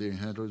 And their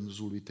inheritance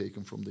will be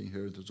taken from the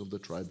inheritance of the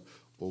tribe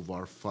of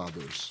our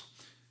fathers.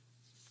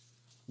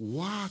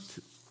 What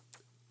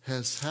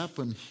has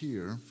happened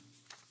here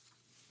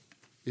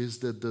is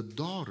that the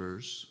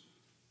daughters...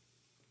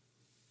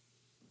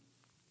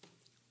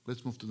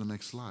 Let's move to the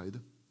next slide.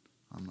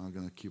 I'm not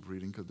going to keep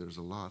reading because there's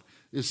a lot.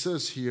 It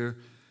says here,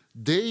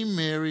 they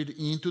married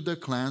into the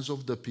clans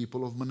of the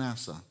people of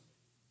Manasseh.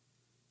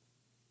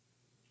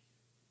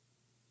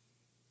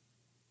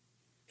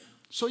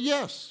 So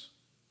yes,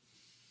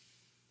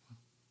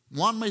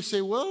 one may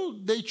say, well,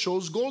 they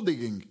chose gold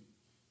digging.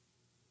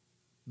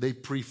 They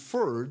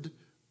preferred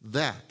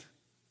that.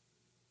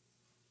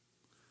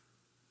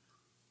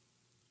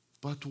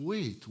 But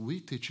wait,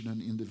 we teach in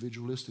an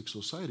individualistic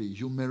society,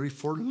 you marry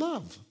for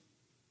love.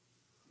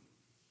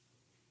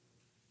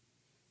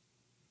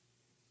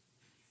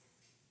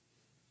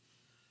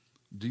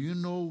 Do you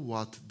know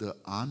what the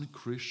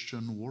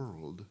unchristian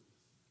world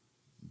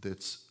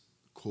that's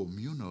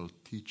communal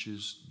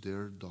teaches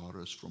their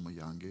daughters from a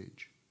young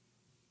age?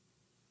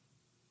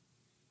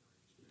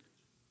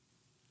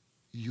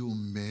 You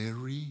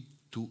marry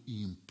to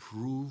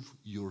improve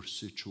your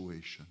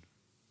situation.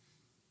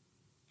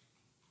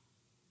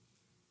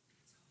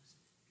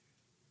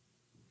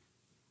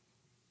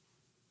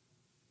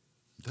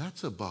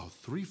 That's about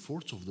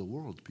 3/4 of the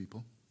world,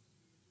 people.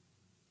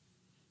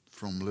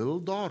 From little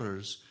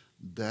daughters,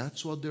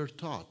 that's what they're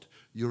taught.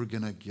 You're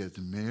going to get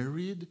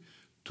married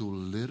to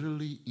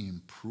literally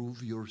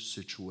improve your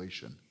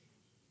situation.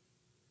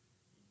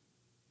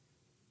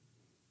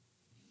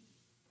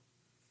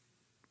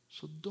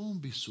 So don't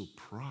be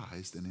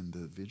surprised in an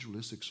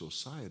individualistic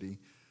society,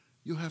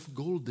 you have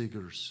gold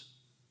diggers.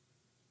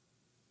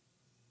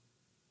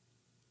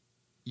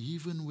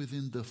 Even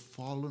within the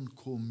fallen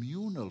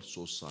communal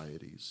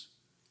societies,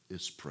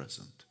 is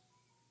present.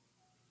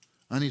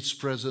 And it's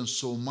present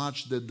so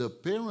much that the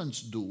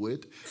parents do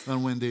it,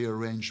 and when they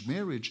arrange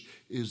marriage,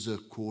 is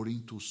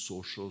according to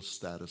social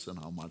status and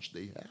how much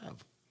they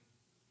have.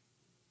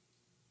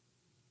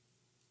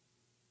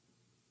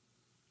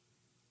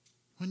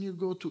 When you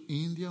go to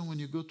India, when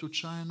you go to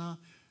China,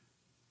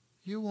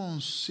 you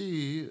won't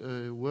see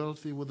a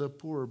wealthy with a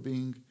poor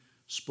being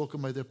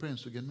spoken by their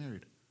parents to get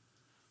married.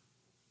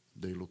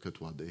 They look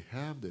at what they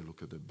have, they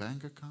look at the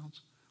bank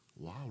accounts.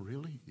 Wow,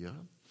 really? Yeah.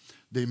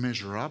 They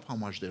measure up how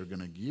much they're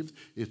going to give.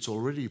 It's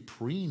already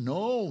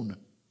pre-known.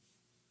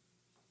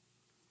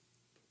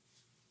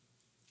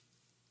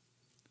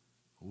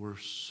 We're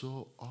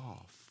so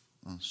off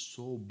and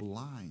so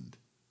blind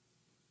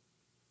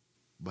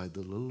by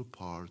the little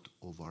part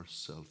of our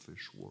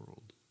selfish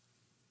world.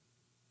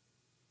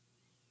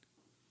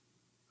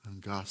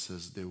 And God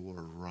says they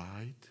were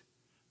right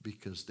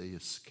because they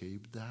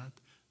escaped that,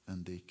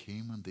 and they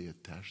came and they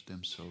attached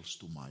themselves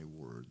to my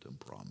word and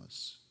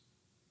promise.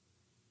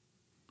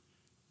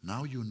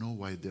 Now you know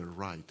why they're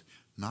right.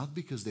 Not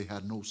because they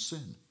had no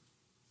sin.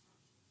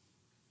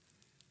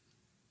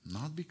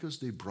 Not because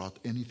they brought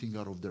anything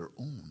out of their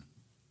own.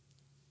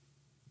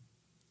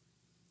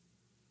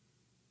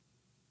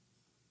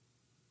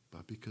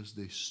 But because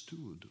they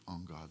stood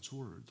on God's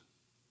word.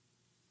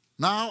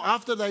 Now,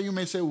 after that, you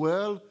may say,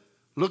 well,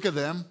 look at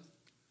them.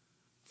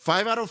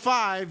 5 out of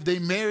 5, they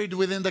married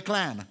within the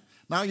clan.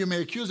 Now, you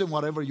may accuse them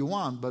whatever you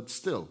want, but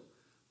still,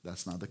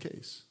 that's not the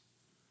case.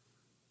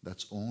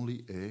 That's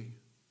only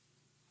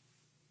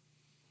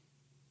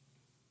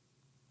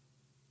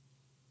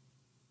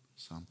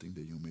something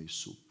that you may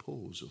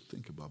suppose or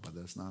think about, but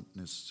that's not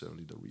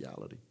necessarily the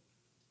reality.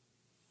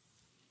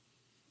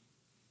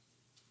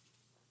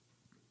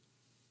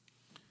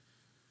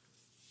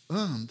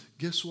 And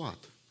guess what?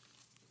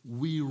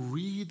 We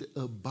read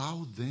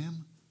about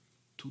them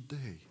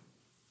today.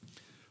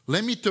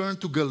 Let me turn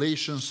to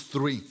Galatians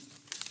 3.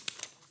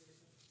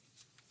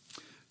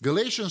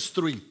 Galatians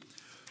 3.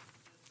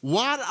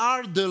 What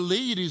are the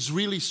ladies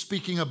really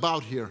speaking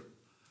about here?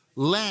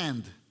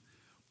 Land,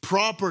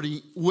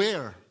 property,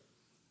 where?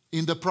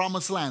 In the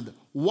promised land.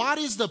 What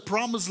is the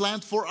promised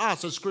land for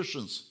us as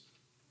Christians?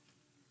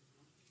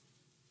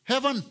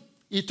 Heaven,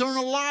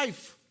 eternal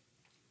life.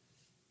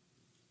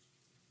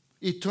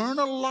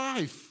 Eternal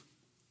life.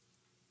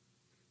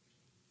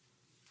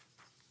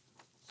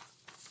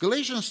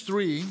 Galatians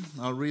 3,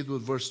 I'll read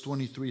what verse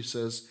 23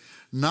 says.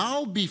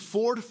 Now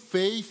before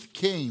faith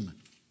came,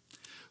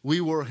 we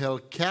were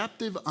held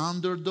captive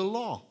under the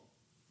law,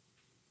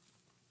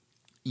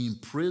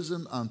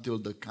 imprisoned until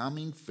the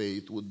coming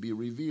faith would be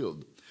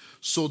revealed.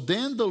 So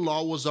then the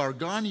law was our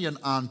guardian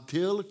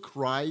until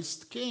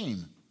Christ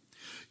came,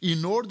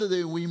 in order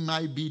that we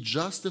might be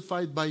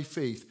justified by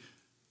faith.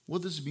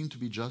 What does it mean to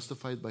be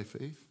justified by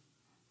faith?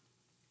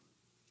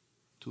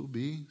 To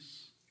be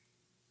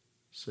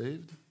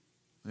saved.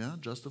 Yeah,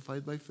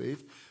 justified by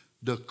faith.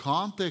 The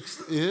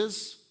context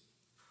is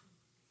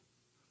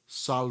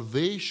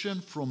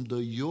salvation from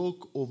the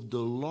yoke of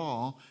the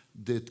law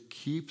that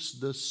keeps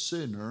the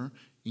sinner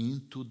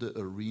into the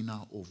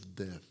arena of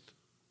death.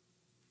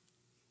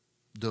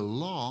 The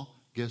law,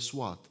 guess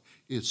what?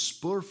 It's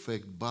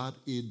perfect, but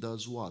it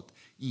does what?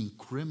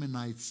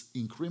 Incriminates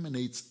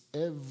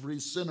every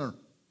sinner.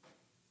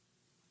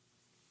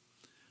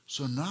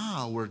 So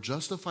now we're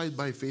justified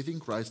by faith in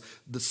Christ.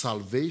 The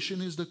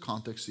salvation is the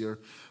context here.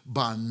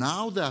 But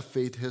now that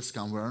faith has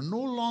come, we are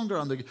no longer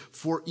under.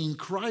 For in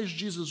Christ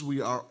Jesus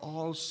we are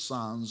all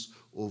sons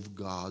of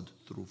God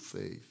through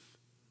faith.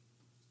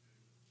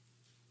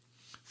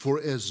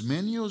 For as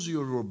many as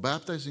you were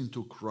baptized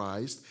into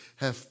Christ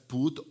have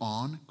put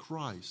on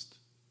Christ.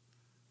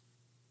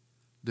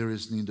 There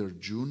is neither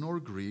Jew nor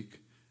Greek.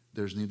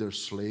 There's neither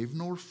slave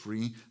nor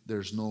free.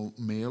 There's no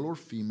male or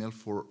female,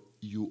 for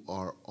you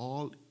are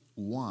all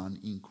one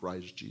in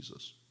Christ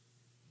Jesus.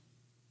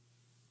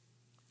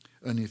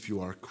 And if you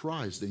are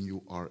Christ, then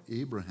you are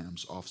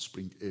Abraham's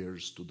offspring,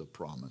 heirs to the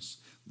promise.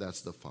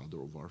 That's the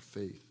father of our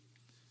faith.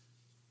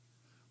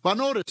 But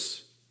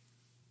notice,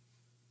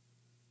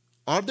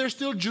 are there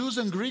still Jews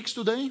and Greeks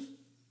today?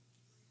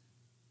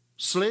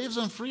 Slaves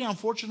and free?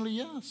 Unfortunately,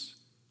 yes.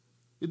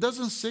 It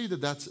doesn't say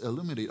that that's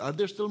eliminated. Are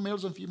there still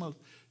males and females?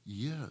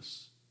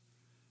 Yes.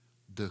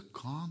 The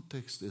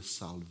context is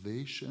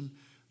salvation,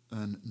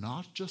 and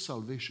not just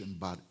salvation,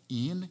 but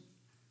in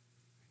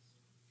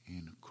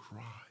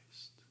Christ.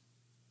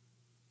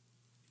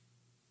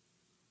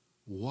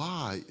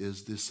 Why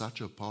is this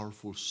such a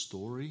powerful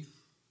story?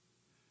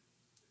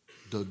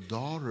 The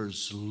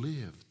daughters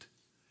lived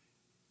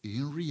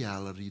in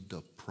reality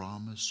the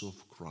promise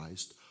of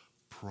Christ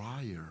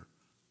prior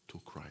to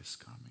Christ's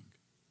coming.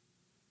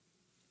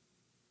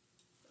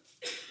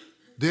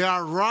 They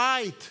are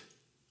right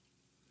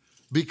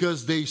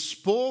because they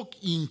spoke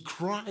in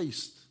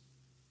Christ.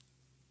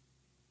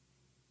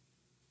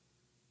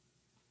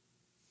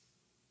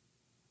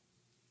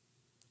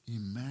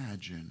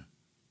 Imagine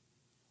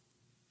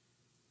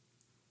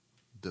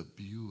the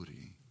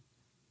beauty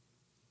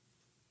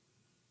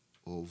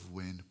of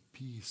when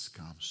peace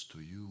comes to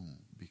you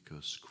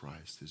because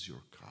Christ is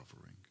your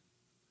covering.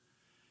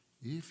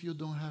 If you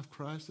don't have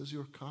Christ as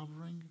your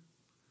covering,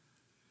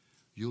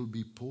 you'll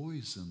be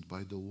poisoned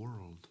by the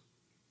world,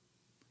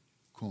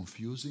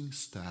 confusing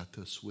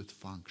status with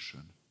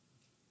function.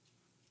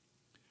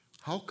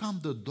 How come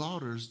the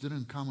daughters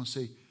didn't come and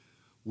say,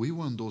 we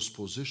want those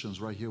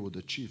positions right here with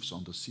the chiefs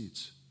on the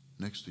seats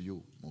next to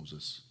you,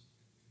 Moses?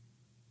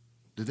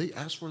 Did they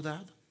ask for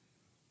that?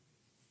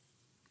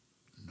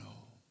 No.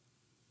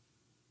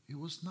 It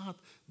was not.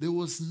 There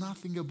was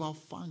nothing about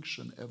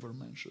function ever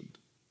mentioned.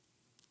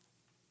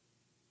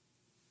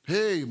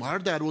 Hey, our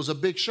dad was a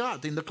big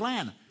shot in the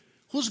clan.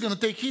 Who's going to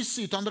take his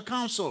seat on the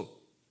council?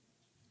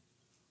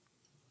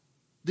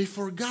 They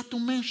forgot to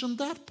mention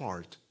that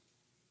part.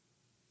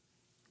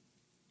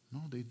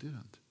 No, they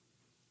didn't.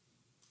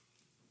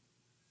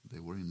 They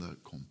were in the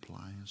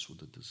compliance with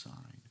the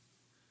design.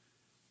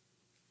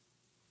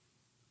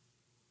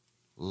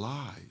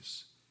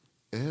 Lies.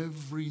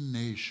 Every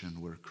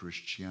nation where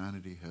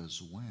Christianity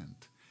has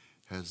went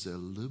has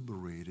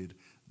liberated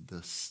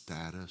the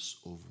status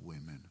of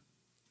women.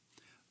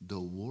 The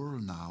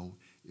world now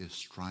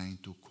is trying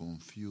to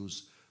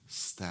confuse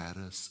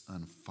status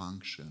and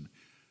function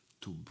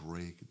to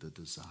break the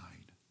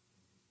design.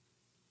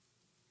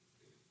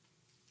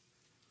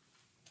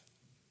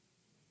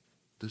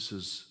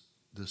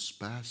 This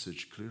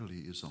passage clearly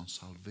is on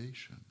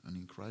salvation and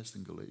in Christ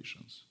in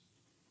Galatians.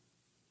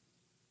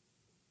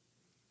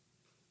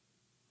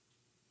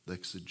 The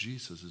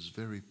exegesis is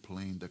very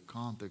plain. The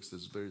context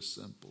is very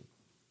simple.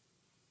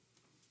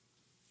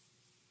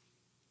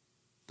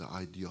 The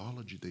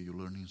ideology that you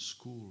learn in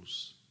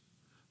schools,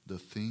 the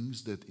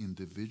things that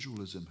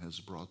individualism has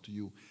brought to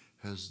you,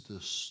 has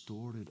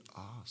distorted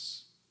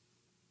us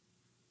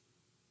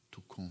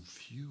to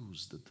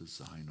confuse the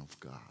design of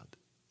God.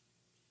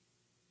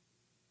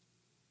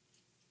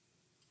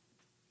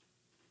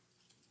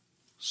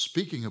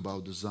 Speaking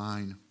about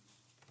design,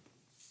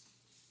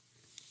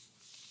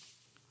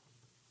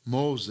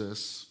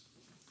 Moses,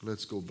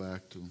 let's go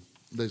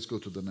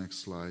to the next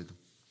slide.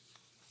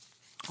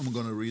 I'm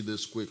going to read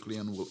this quickly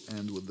and we'll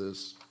end with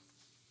this.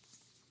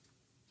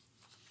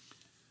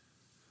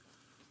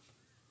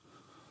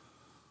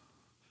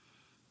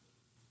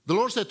 The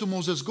Lord said to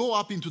Moses, go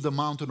up into the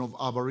mountain of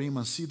Abarim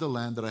and see the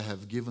land that I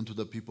have given to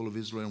the people of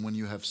Israel. And when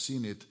you have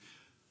seen it,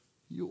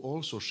 you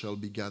also shall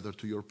be gathered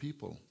to your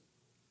people.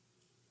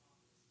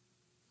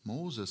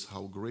 Moses,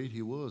 how great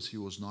he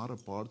was not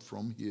apart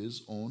from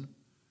his own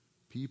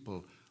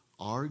people.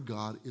 Our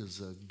God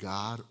is a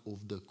God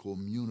of the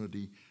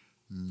community,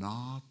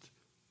 not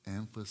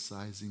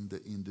emphasizing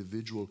the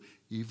individual,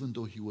 even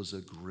though he was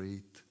a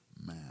great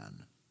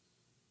man,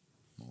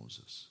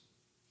 Moses.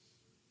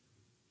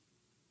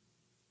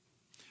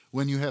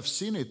 When you have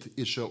seen it,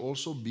 it shall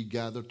also be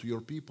gathered to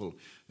your people,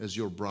 as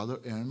your brother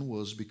Aaron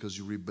was, because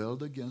you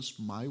rebelled against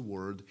my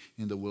word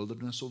in the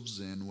wilderness of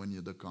Zin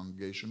when the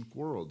congregation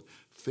quarreled,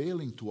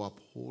 failing to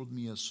uphold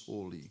me as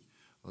holy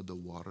at the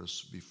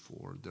waters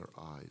before their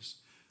eyes.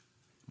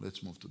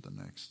 Let's move to the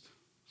next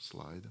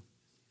slide.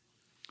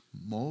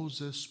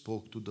 Moses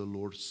spoke to the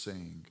Lord,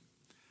 saying,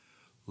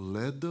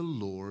 let the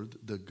Lord,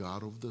 the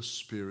God of the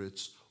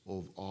spirits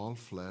of all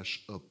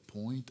flesh,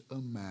 appoint a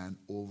man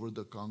over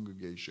the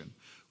congregation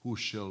who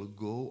shall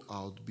go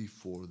out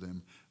before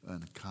them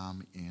and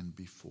come in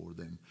before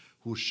them,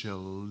 who shall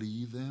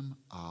lead them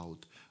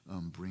out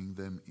and bring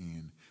them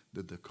in,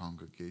 that the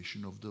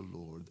congregation of the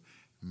Lord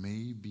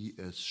may be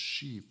as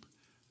sheep,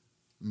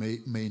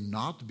 may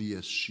not be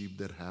as sheep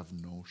that have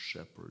no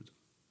shepherd.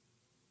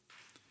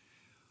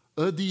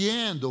 At the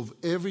end of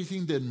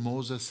everything that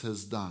Moses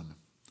has done,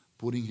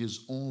 putting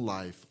his own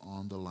life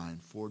on the line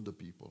for the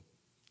people,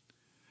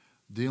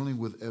 dealing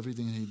with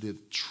everything he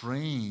did,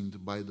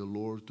 trained by the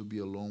Lord to be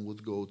alone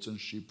with goats and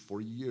sheep for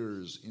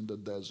years in the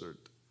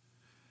desert.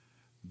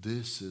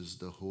 This is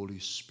the Holy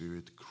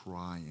Spirit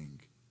crying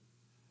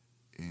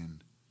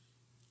in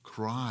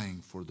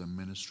crying for the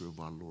ministry of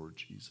our Lord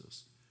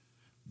Jesus.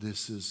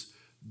 This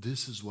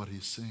is what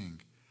he's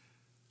saying.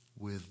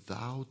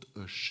 Without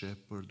a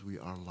shepherd, we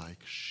are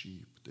like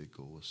sheep that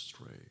go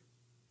astray.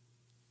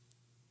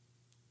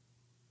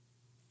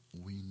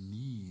 We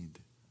need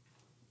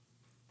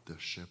the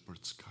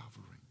shepherd's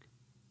covering.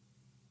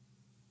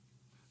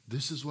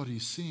 This is what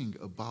he's saying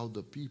about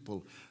the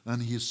people,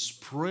 and he's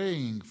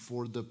praying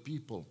for the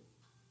people.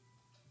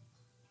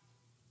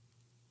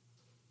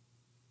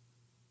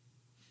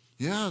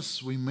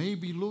 Yes, we may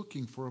be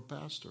looking for a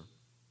pastor,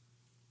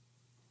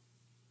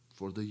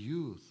 for the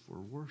youth,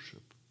 for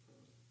worship.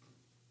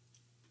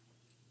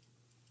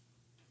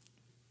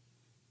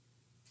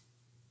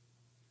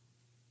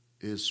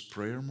 Is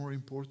prayer more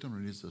important,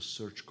 or is the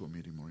search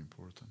committee more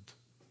important?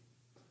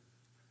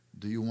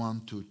 Do you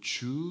want to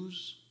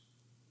choose,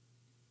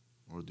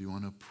 or do you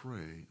want to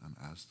pray and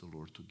ask the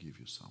Lord to give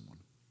you someone?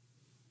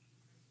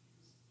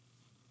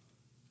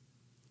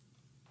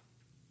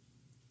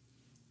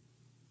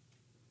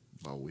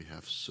 But we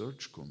have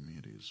search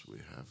committees, we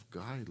have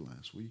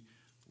guidelines,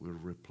 we're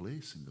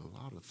replacing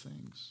a lot of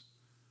things.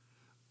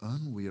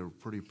 And we are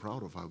pretty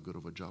proud of how good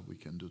of a job we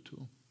can do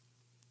too.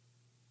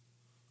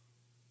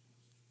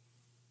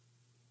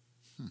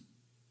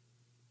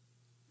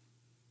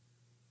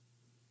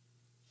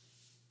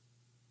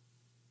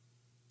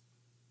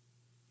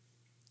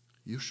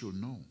 You should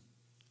know.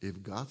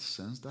 If God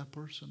sends that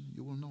person,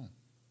 you will know.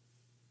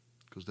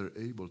 Because they're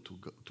able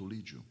to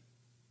lead you.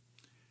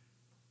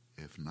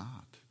 If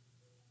not,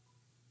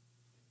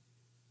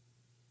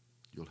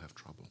 you'll have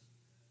trouble.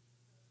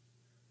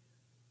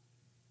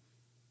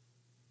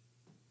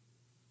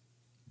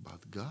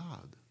 But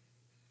God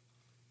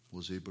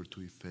was able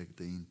to effect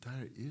the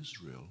entire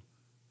Israel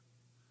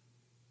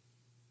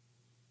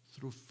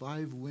through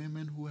 5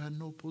 women who had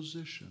no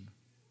position.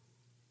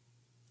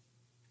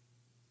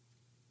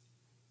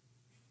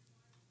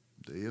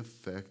 They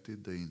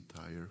affected the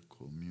entire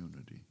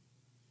community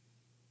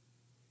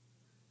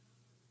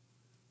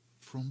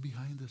from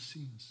behind the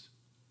scenes.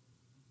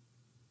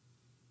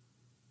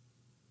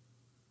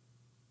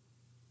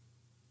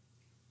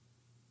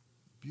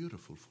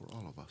 Beautiful for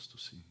all of us to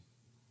see.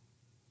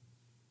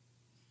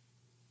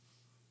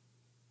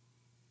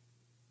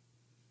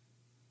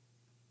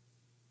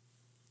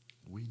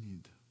 We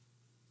need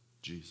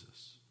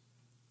Jesus.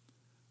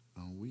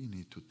 And we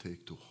need to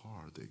take to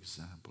heart the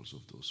examples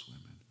of those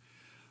women.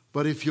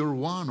 But if you're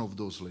one of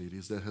those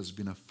ladies that has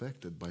been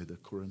affected by the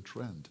current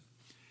trend,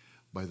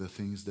 by the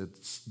things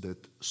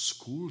that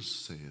schools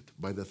say it,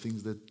 by the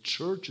things that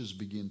churches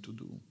begin to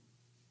do,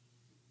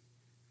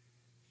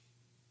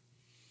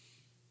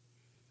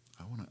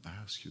 I want to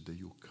ask you that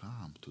you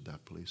come to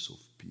that place of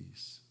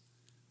peace,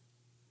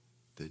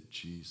 that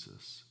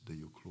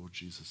you clothe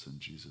Jesus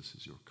and Jesus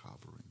is your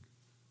covering.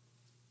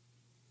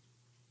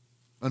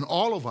 And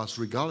all of us,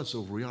 regardless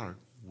of who we are,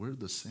 we're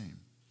the same,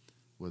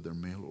 whether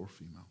male or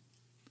female.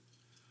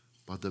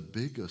 But the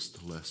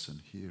biggest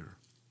lesson here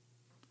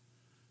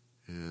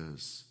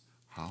is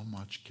how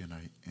much can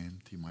I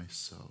empty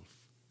myself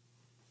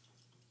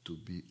to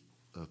be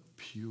a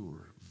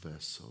pure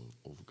vessel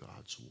of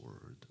God's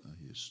word and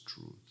his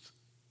truth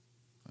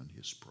and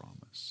his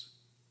promise.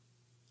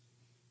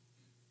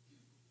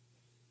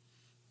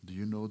 Do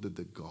you know that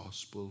the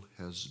gospel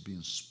has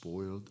been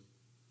spoiled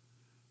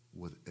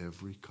with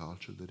every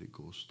culture that it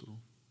goes through?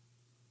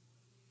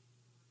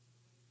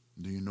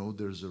 Do you know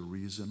there's a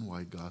reason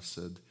why God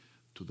said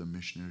to the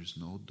missionaries,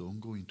 no, don't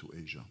go into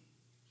Asia.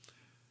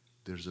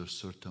 There's a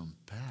certain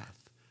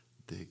path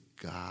that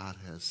God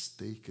has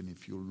taken,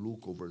 if you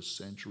look over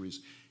centuries,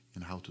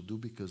 in how to do,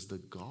 because the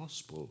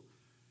gospel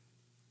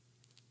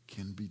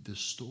can be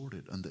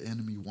distorted, and the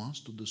enemy wants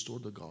to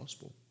distort the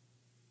gospel.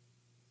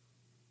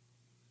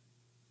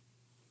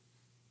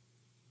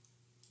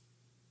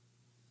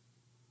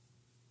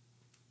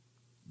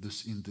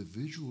 This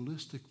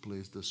individualistic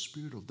place, the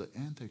spirit of the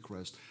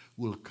Antichrist,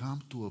 will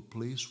come to a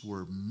place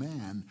where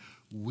man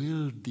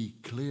will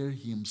declare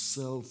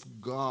himself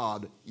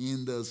God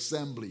in the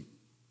assembly.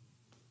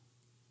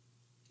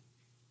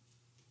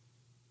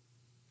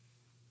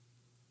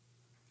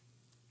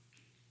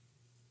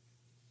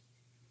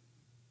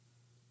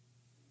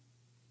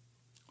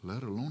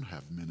 Let alone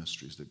have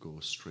ministries that go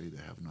astray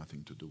that have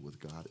nothing to do with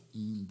God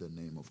in the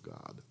name of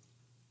God.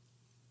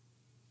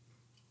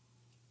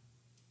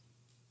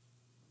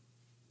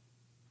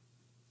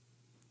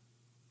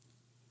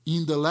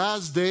 In the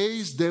last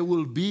days, there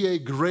will be a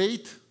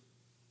great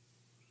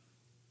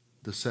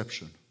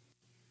deception.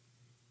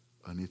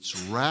 And it's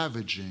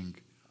ravaging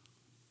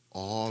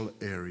all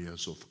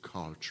areas of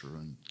culture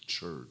and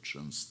church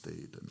and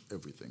state and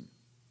everything.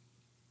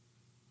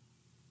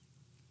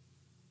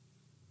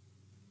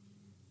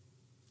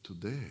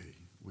 Today,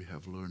 we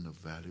have learned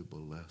a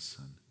valuable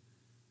lesson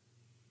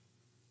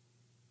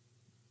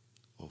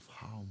of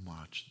how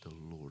much the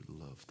Lord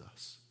loved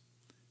us.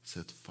 He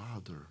said,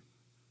 Father,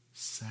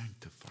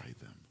 sanctify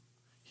them.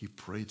 He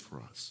prayed for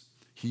us.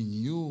 He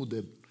knew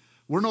that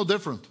we're no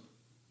different.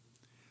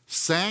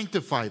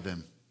 Sanctify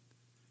them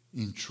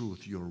in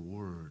truth. Your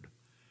word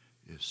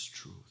is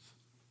truth.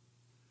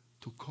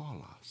 To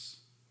call us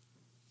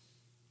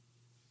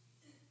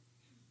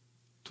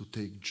to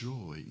take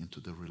joy into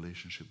the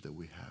relationship that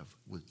we have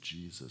with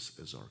Jesus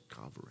as our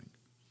covering,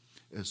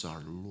 as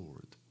our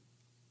Lord.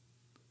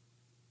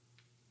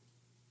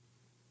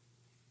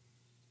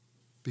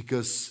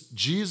 Because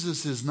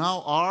Jesus is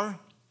now our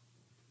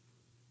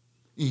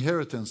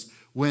inheritance.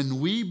 When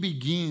we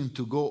begin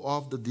to go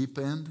off the deep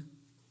end,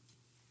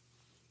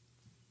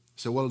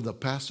 say, well, the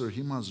pastor,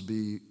 he must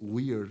be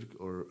weird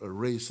or a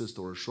racist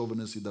or a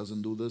chauvinist, he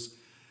doesn't do this.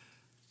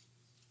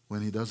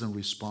 When he doesn't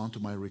respond to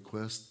my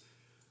request,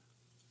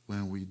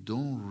 when we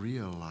don't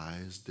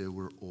realize that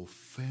we're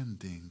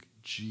offending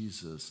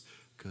Jesus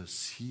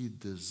because he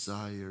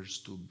desires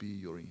to be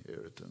your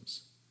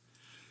inheritance.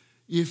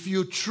 If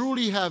you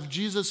truly have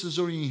Jesus as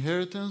your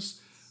inheritance,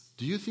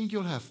 do you think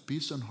you'll have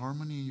peace and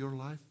harmony in your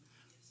life?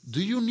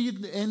 Do you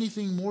need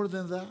anything more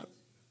than that?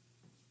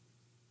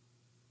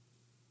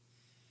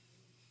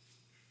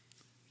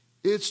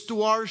 It's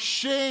to our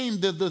shame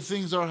that the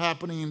things are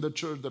happening in the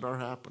church that are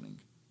happening.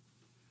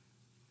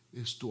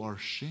 It's to our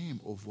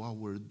shame of what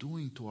we're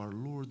doing to our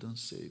Lord and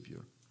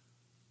Savior,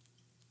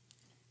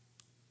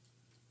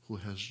 who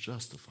has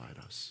justified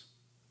us.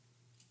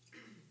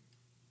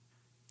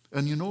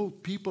 And you know,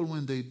 people,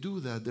 when they do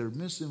that, they're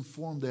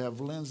misinformed, they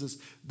have lenses.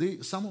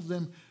 Some of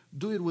them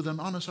do it with an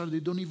honest heart. They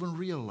don't even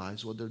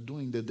realize what they're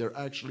doing, that they're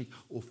actually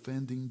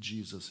offending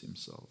Jesus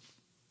himself.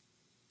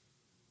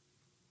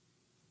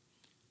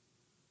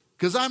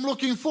 Because I'm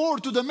looking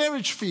forward to the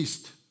marriage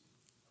feast.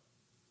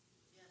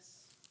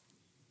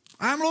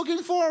 I'm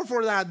looking forward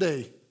for that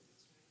day.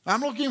 I'm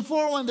looking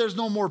forward when there's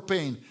no more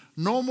pain,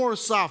 no more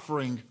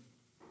suffering.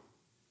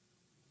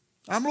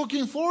 I'm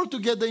looking forward to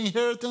get the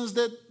inheritance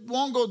that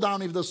won't go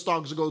down if the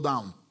stocks go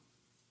down.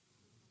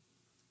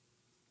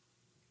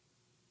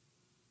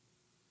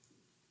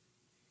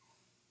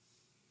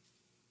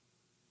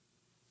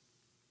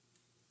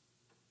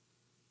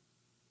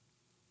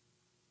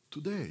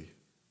 Today,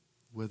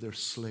 whether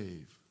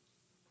slave.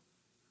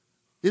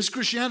 Is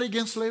Christianity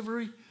against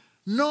slavery?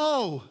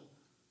 No.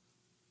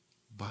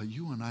 But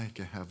you and I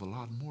can have a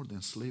lot more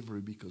than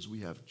slavery because we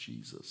have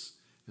Jesus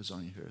as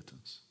our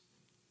inheritance.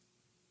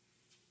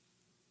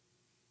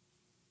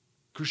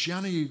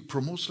 Christianity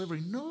promotes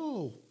slavery?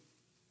 No.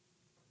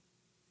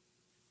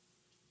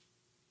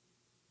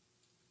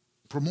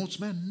 Promotes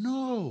men?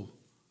 No.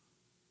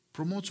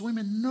 Promotes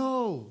women?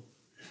 No.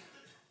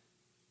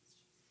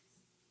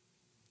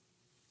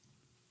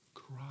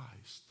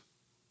 Christ.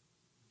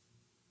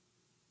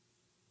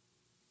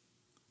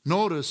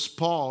 Notice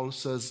Paul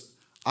says,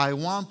 I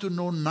want to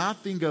know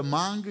nothing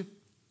among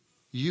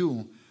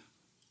you.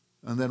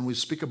 And then we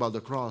speak about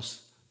the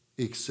cross,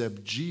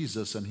 except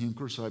Jesus and him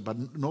crucified.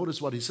 But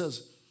notice what he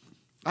says.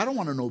 I don't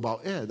want to know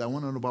about Ed. I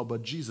want to know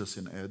about Jesus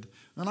in Ed.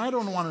 And I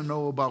don't want to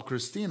know about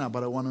Christina,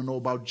 but I want to know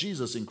about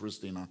Jesus in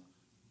Christina.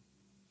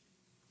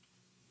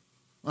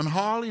 And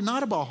Holly,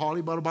 not about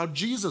Holly, but about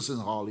Jesus in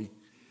Holly.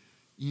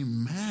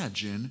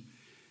 Imagine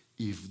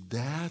if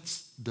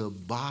that's the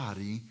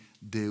body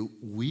that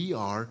we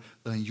are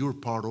and you're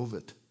part of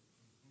it.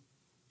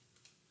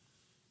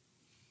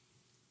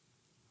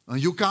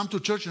 And you come to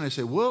church and I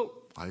say, well,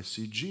 I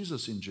see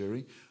Jesus in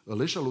Jerry.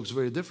 Alicia looks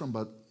very different,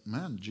 but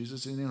man,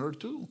 Jesus is in her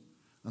too.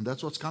 And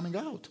that's what's coming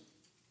out.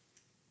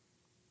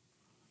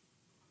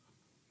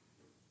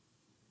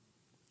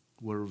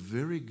 We're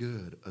very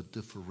good at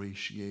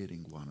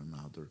differentiating one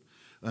another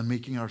and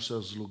making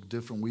ourselves look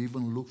different. We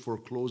even look for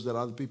clothes that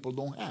other people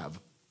don't have.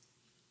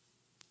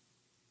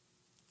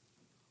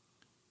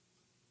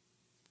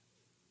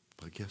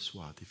 But guess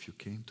what? If you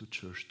came to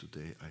church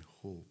today, I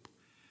hope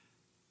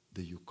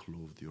that you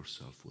clothed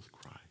yourself with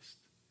Christ.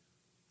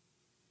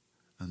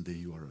 And that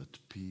you are at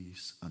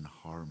peace and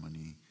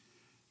harmony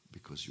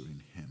because you're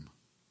in Him.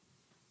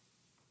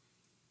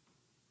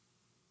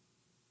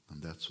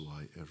 And that's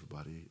why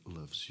everybody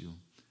loves you.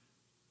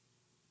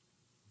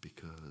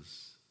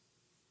 Because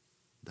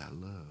that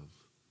love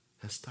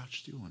has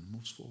touched you and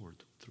moves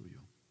forward through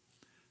you.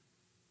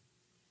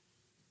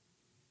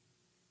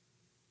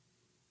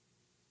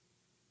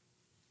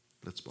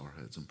 Let's bow our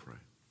heads and pray.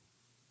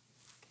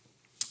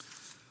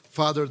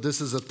 Father,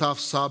 this is a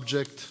tough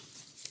subject.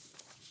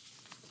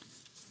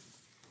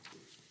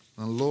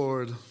 And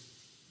Lord,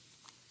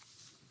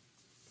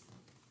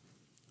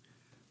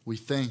 we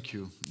thank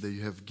you that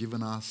you have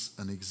given us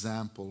an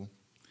example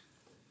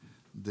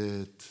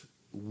that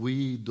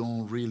we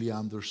don't really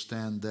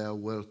understand that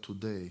well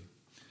today.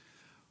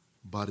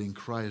 But in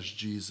Christ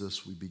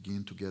Jesus, we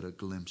begin to get a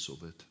glimpse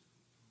of it.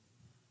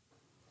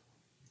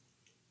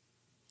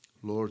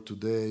 Lord,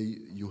 today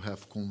you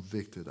have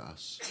convicted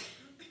us.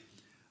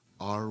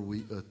 Are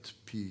we at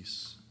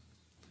peace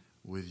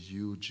with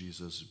you,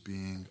 Jesus,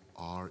 being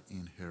our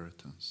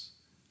inheritance?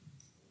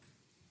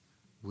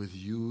 With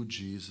you,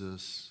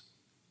 Jesus,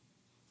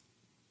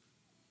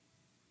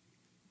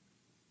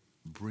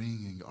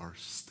 bringing our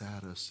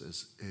status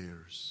as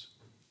heirs.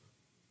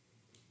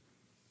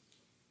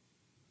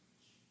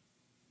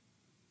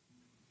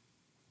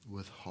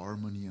 With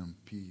harmony and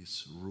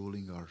peace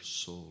ruling our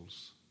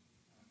souls.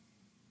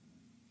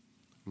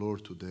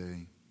 Lord,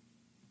 today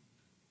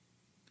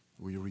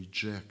we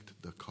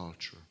reject the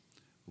culture.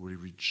 We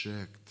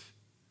reject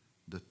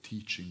the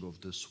teaching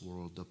of this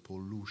world, the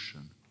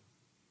pollution.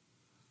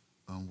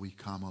 And we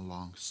come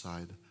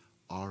alongside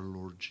our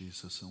Lord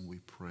Jesus and we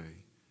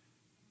pray,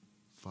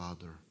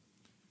 Father,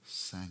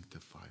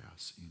 sanctify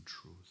us in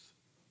truth.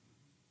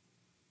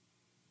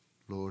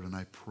 Lord, and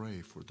I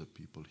pray for the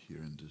people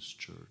here in this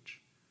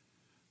church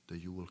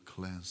that you will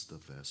cleanse the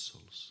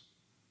vessels,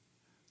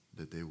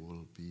 that they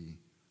will be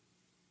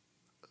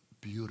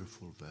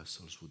beautiful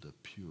vessels with the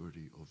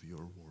purity of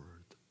your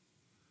word.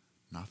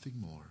 Nothing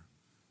more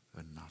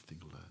and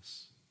nothing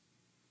less.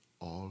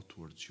 All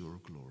towards your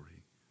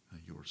glory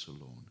and yours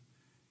alone.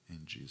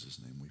 In Jesus'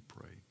 name we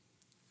pray.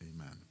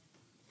 Amen.